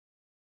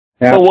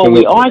 Absolutely. But what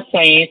we are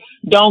saying,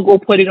 don't go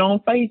put it on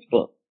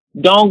Facebook.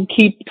 Don't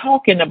keep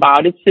talking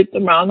about it. Sit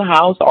around the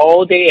house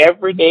all day,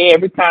 every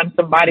time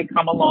somebody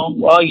come along.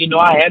 Well,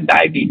 I have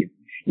diabetes.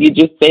 You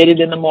just said it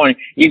in the morning.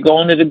 You're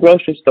going to the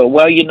grocery store.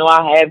 Well,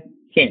 I have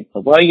cancer.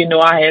 Well,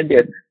 I have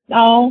this.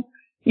 No,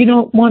 you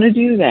don't want to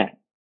do that.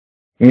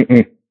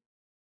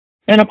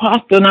 And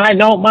Apostle and I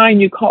don't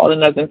mind you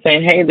calling us and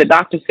saying, hey, the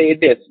doctor said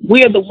this.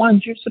 We are the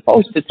ones you're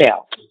supposed to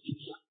tell.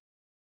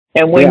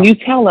 And when you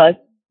tell us,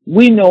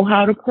 we know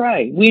how to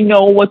pray. We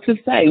know what to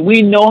say.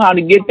 We know how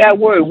to get that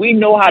word. We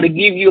know how to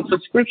give you a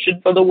prescription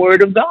for the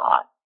Word of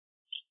God.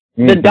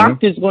 The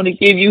doctor's going to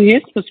give you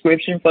his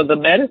prescription for the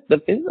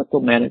physical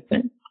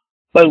medicine.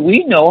 But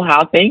we know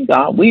how, thank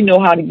God, we know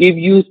how to give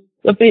you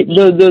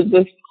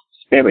the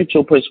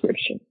spiritual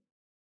prescription.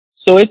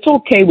 So it's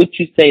okay what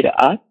you say to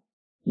us.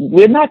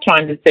 We're not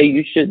trying to say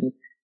you shouldn't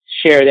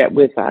share that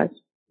with us.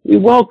 We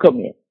welcome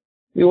it.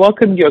 We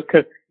welcome your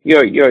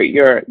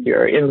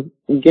in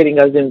getting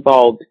us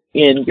involved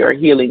in your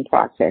healing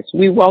process.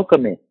 We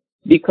welcome it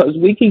because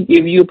we can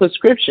give you a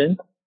prescription,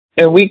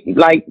 and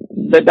like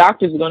the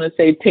doctor's going to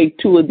say, take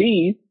 2 of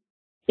these.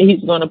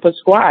 He's going to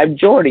prescribe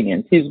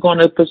Jordians. He's going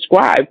to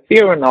prescribe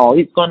Firanol.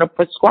 He's going to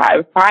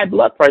prescribe high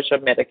blood pressure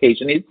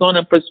medication. He's going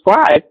to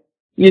prescribe,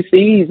 he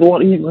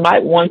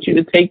might want you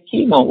to take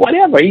chemo,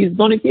 whatever. He's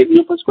going to give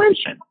you a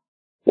prescription.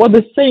 Well,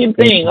 the same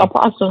thing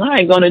Apostle and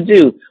I are going to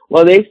do.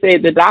 Well, they say,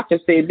 the doctor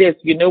said this.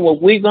 You know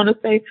what we're going to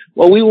say?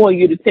 Well, we want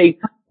you to take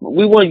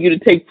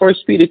 1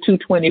 Peter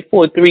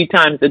 2:24 3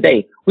 times a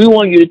day. We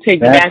want you to take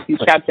Matthew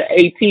chapter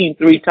 18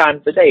 3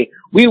 times a day.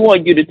 We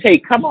want you to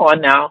take, come on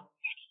now,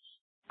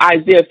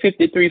 Isaiah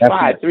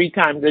 53:5 3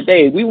 times a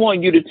day. We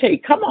want you to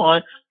take, come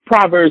on,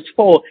 Proverbs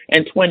 4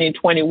 and 20 and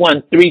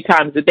 21 3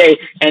 times a day.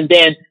 And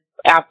then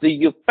after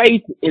your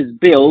faith is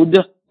built,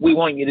 we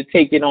want you to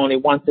take it only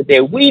once a day.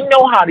 We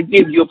know how to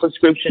give you a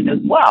prescription as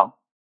well.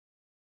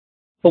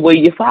 But will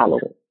you follow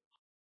it?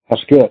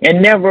 That's good.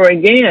 And never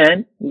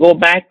again go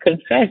back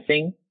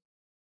confessing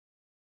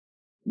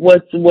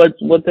what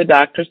the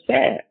doctor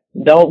said.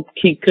 Don't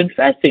keep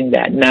confessing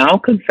that. Now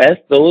confess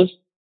those.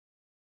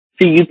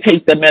 See, you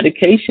take the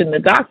medication the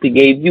doctor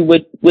gave you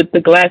with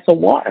the glass of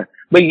water,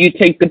 but you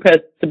take the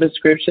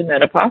prescription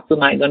that Apostle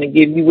and I are going to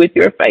give you with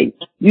your faith.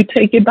 You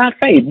take it by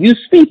faith. You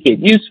speak it.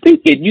 You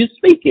speak it. You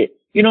speak it.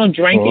 You don't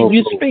drink it.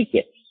 You speak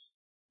it.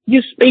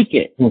 You speak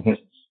it.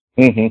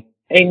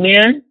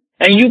 Amen.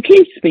 And you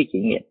keep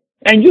speaking it.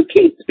 And you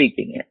keep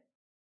speaking it.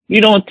 You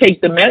don't take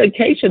the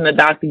medication the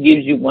doctor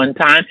gives you one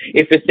time.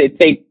 If it said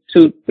take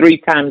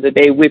 2-3 times a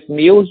day with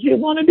meals, you're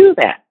going to do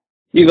that.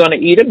 You're going to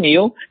eat a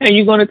meal, and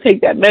you're going to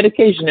take that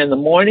medication in the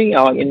morning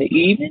or in the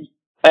evening.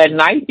 At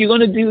night, you're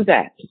going to do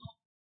that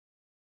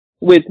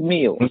with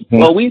meals.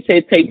 Well, we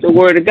say take the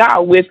Word of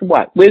God with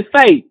what? With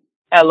faith.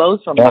 Hello,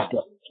 somebody.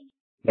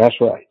 That's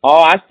right.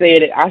 Oh, I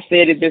said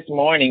it this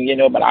morning,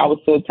 but I was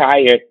so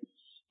tired.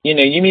 You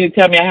mean to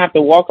tell me I have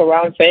to walk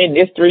around saying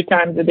this 3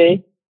 times a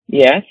day?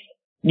 Yes.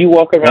 You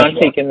walk That's around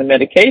right. taking the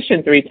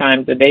medication 3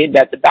 times a day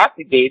that the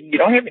doctor gave you. You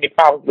don't have any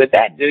problems with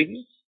that, do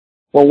you?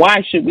 Well,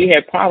 why should we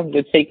have problems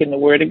with taking the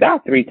word of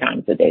God 3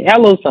 times a day?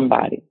 Hello,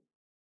 somebody.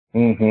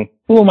 Mm-hmm.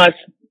 Who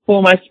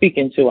am I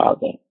speaking to out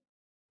there?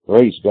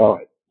 Praise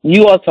God.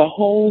 You are to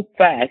hold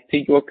fast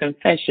to your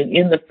confession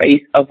in the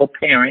face of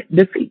apparent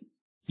defeat.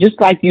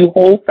 Just like you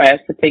hold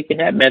fast to taking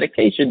that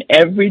medication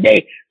every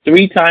day,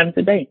 3 times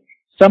a day.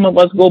 Some of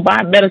us go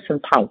buy medicine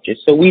pouches,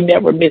 so we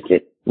never miss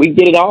it. We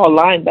get it all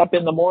lined up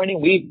in the morning.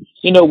 We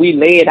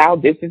lay it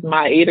out. This is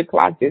my 8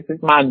 o'clock. This is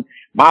my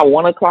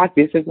 1 o'clock.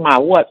 This is my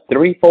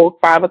 3, 4,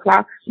 5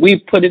 o'clock. We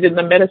put it in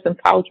the medicine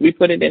pouch. We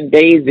put it in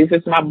days. This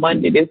is my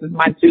Monday. This is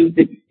my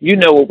Tuesday. You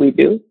know what we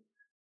do.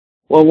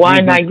 Well, why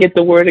not get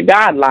the word of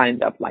God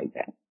lined up like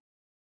that?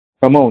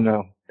 Come on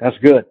now. That's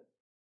good.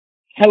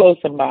 Hello,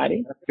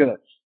 somebody. That's good.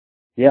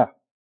 Yeah.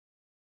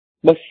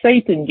 But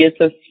Satan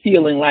gets us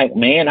feeling like,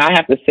 man, I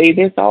have to say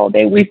this all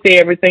day. We say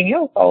everything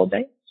else all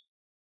day.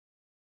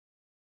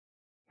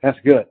 That's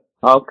good.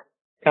 Oh,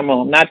 come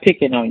on. I'm not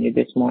picking on you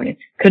this morning.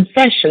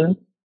 Confession,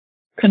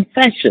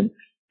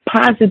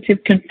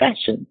 positive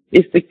confession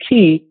is the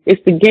key.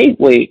 It's the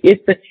gateway.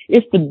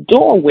 It's the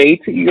doorway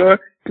to your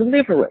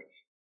deliverance.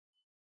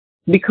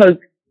 Because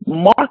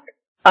Mark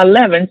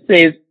 11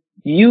 says,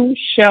 you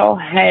shall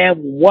have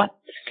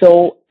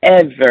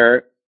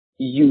whatsoever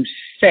you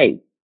say.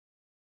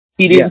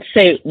 He didn't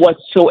say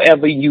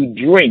whatsoever you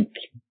drink.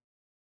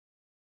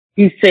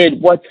 He said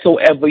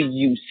whatsoever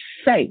you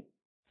say.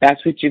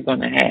 That's what you're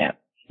going to have.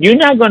 You're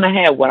not going to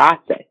have what I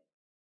say.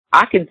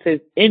 I can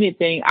say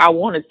anything I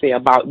want to say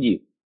about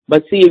you.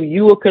 But see, if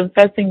you are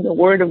confessing the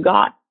word of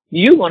God,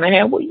 you're going to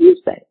have what you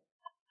say.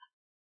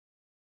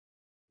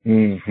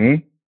 Mm-hmm.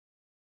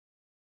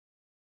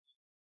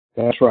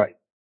 That's right.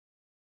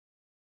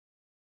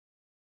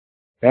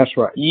 That's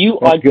right. You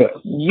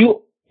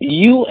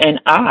and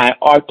I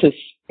are to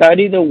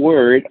study the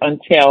word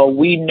until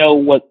we know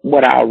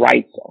what our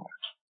rights are.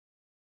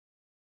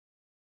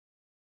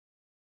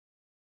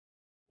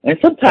 And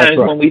sometimes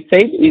when we say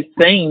these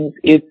things,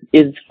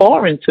 it's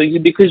foreign to you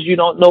because you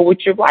don't know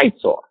what your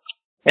rights are.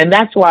 And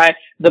that's why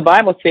the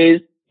Bible says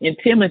in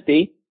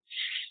Timothy,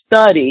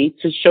 study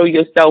to show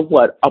yourself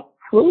what?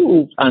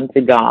 Approved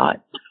unto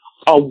God,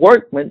 a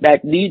workman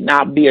that need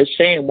not be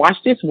ashamed. Watch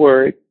this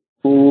word,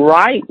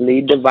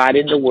 rightly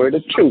dividing the word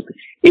of truth.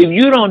 If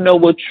you don't know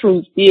what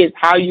truth is,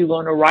 how are you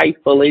going to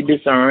rightfully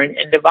discern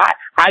and divide?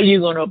 How are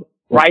you going to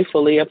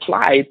rightfully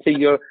apply it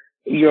to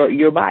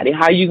your body?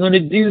 How are you going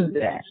to do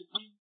that?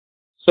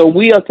 So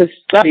we are to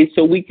study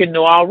so we can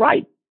know our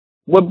rights,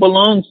 what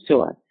belongs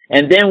to us.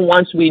 And then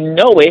once we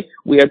know it,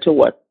 we are to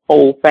what?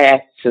 Hold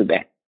fast to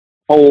that.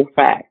 Hold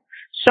fast.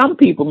 Some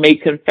people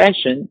make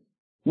confessions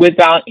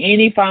without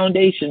any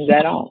foundations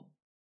at all.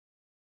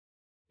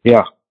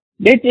 Yeah.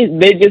 They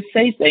just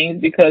say things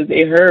because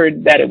they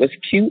heard that it was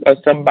cute or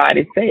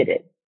somebody said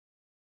it.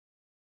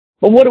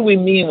 But what do we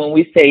mean when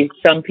we say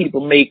some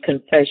people make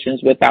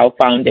confessions without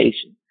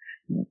foundation?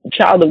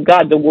 Child of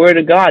God, the word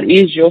of God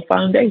is your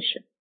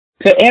foundation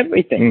to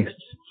everything.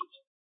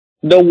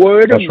 The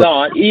word of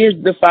God is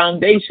the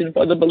foundation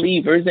for the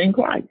believers in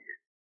Christ.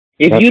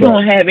 If you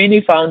don't have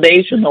any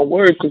foundation or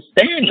word to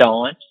stand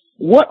on,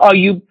 what are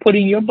you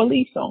putting your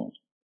beliefs on?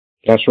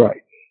 That's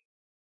right.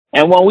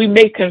 And when we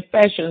make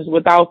confessions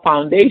without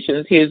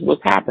foundations, here's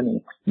what's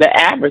happening. The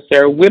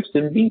adversary whips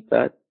and beats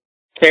us,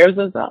 tears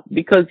us up,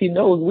 because he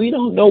knows we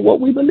don't know what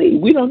we believe.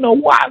 We don't know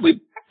why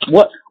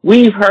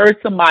we've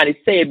heard somebody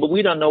say it, but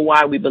we don't know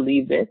why we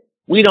believe it.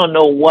 We don't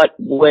know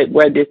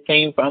where this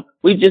came from.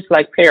 We just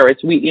like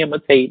parrots, we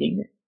imitating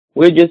it.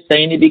 We're just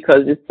saying it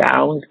because it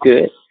sounds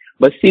good.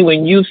 But see,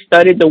 when you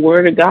studied the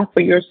word of God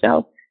for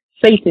yourself,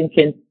 Satan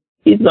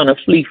he's going to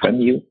flee from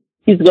you.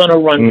 He's going to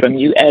run from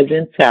you as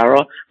in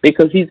terror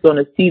because he's going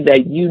to see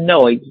that you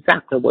know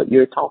exactly what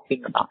you're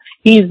talking about.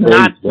 He's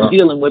not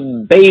dealing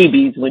with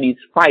babies when he's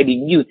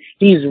fighting you.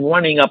 He's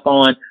running up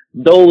on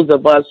those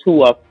of us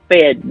who are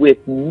fed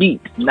with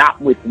meat,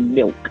 not with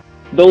milk.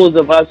 Those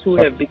of us who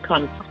have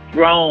become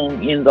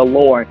strong in the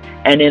Lord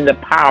and in the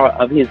power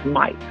of his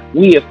might.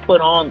 We have put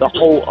on the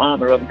whole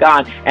armor of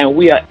God and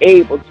we are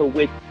able to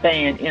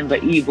withstand in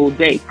the evil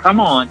day.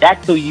 Come on,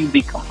 that's who you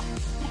become.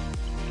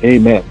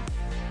 Amen.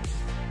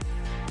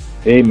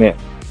 Amen.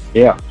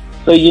 Yeah.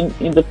 So you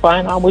need to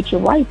find out what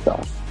your rights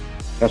are.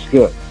 That's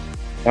good.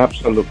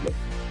 Absolutely.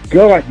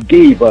 God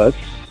gave us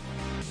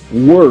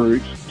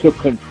words to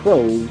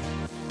control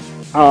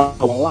our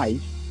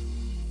life.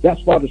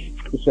 That's why the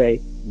scripture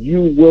say,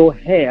 you will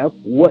have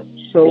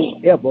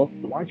whatsoever,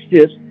 watch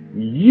this,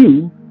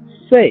 you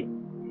say.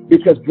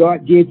 Because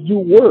God gave you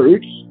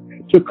words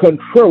to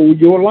control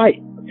your life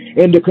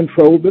and to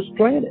control this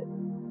planet.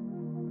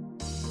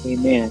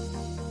 Amen.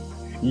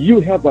 You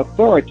have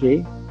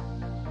authority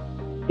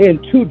in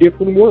 2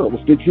 different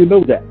worlds. Did you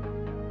know that?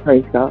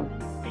 Praise God.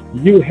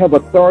 You have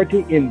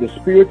authority in the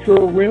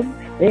spiritual realm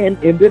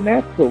and in the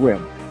natural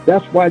realm.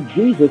 That's why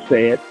Jesus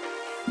said,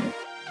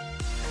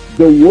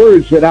 the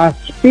words that I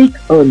speak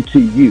unto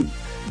you,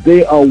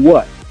 they are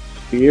what?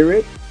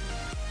 Spirit.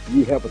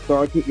 You have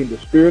authority in the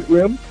spirit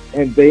realm,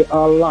 and they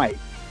are life.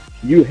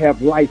 You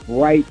have life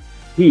right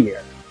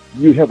here.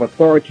 You have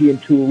authority in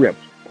two realms.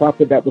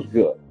 Prophet, that was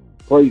good.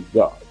 Praise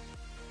God.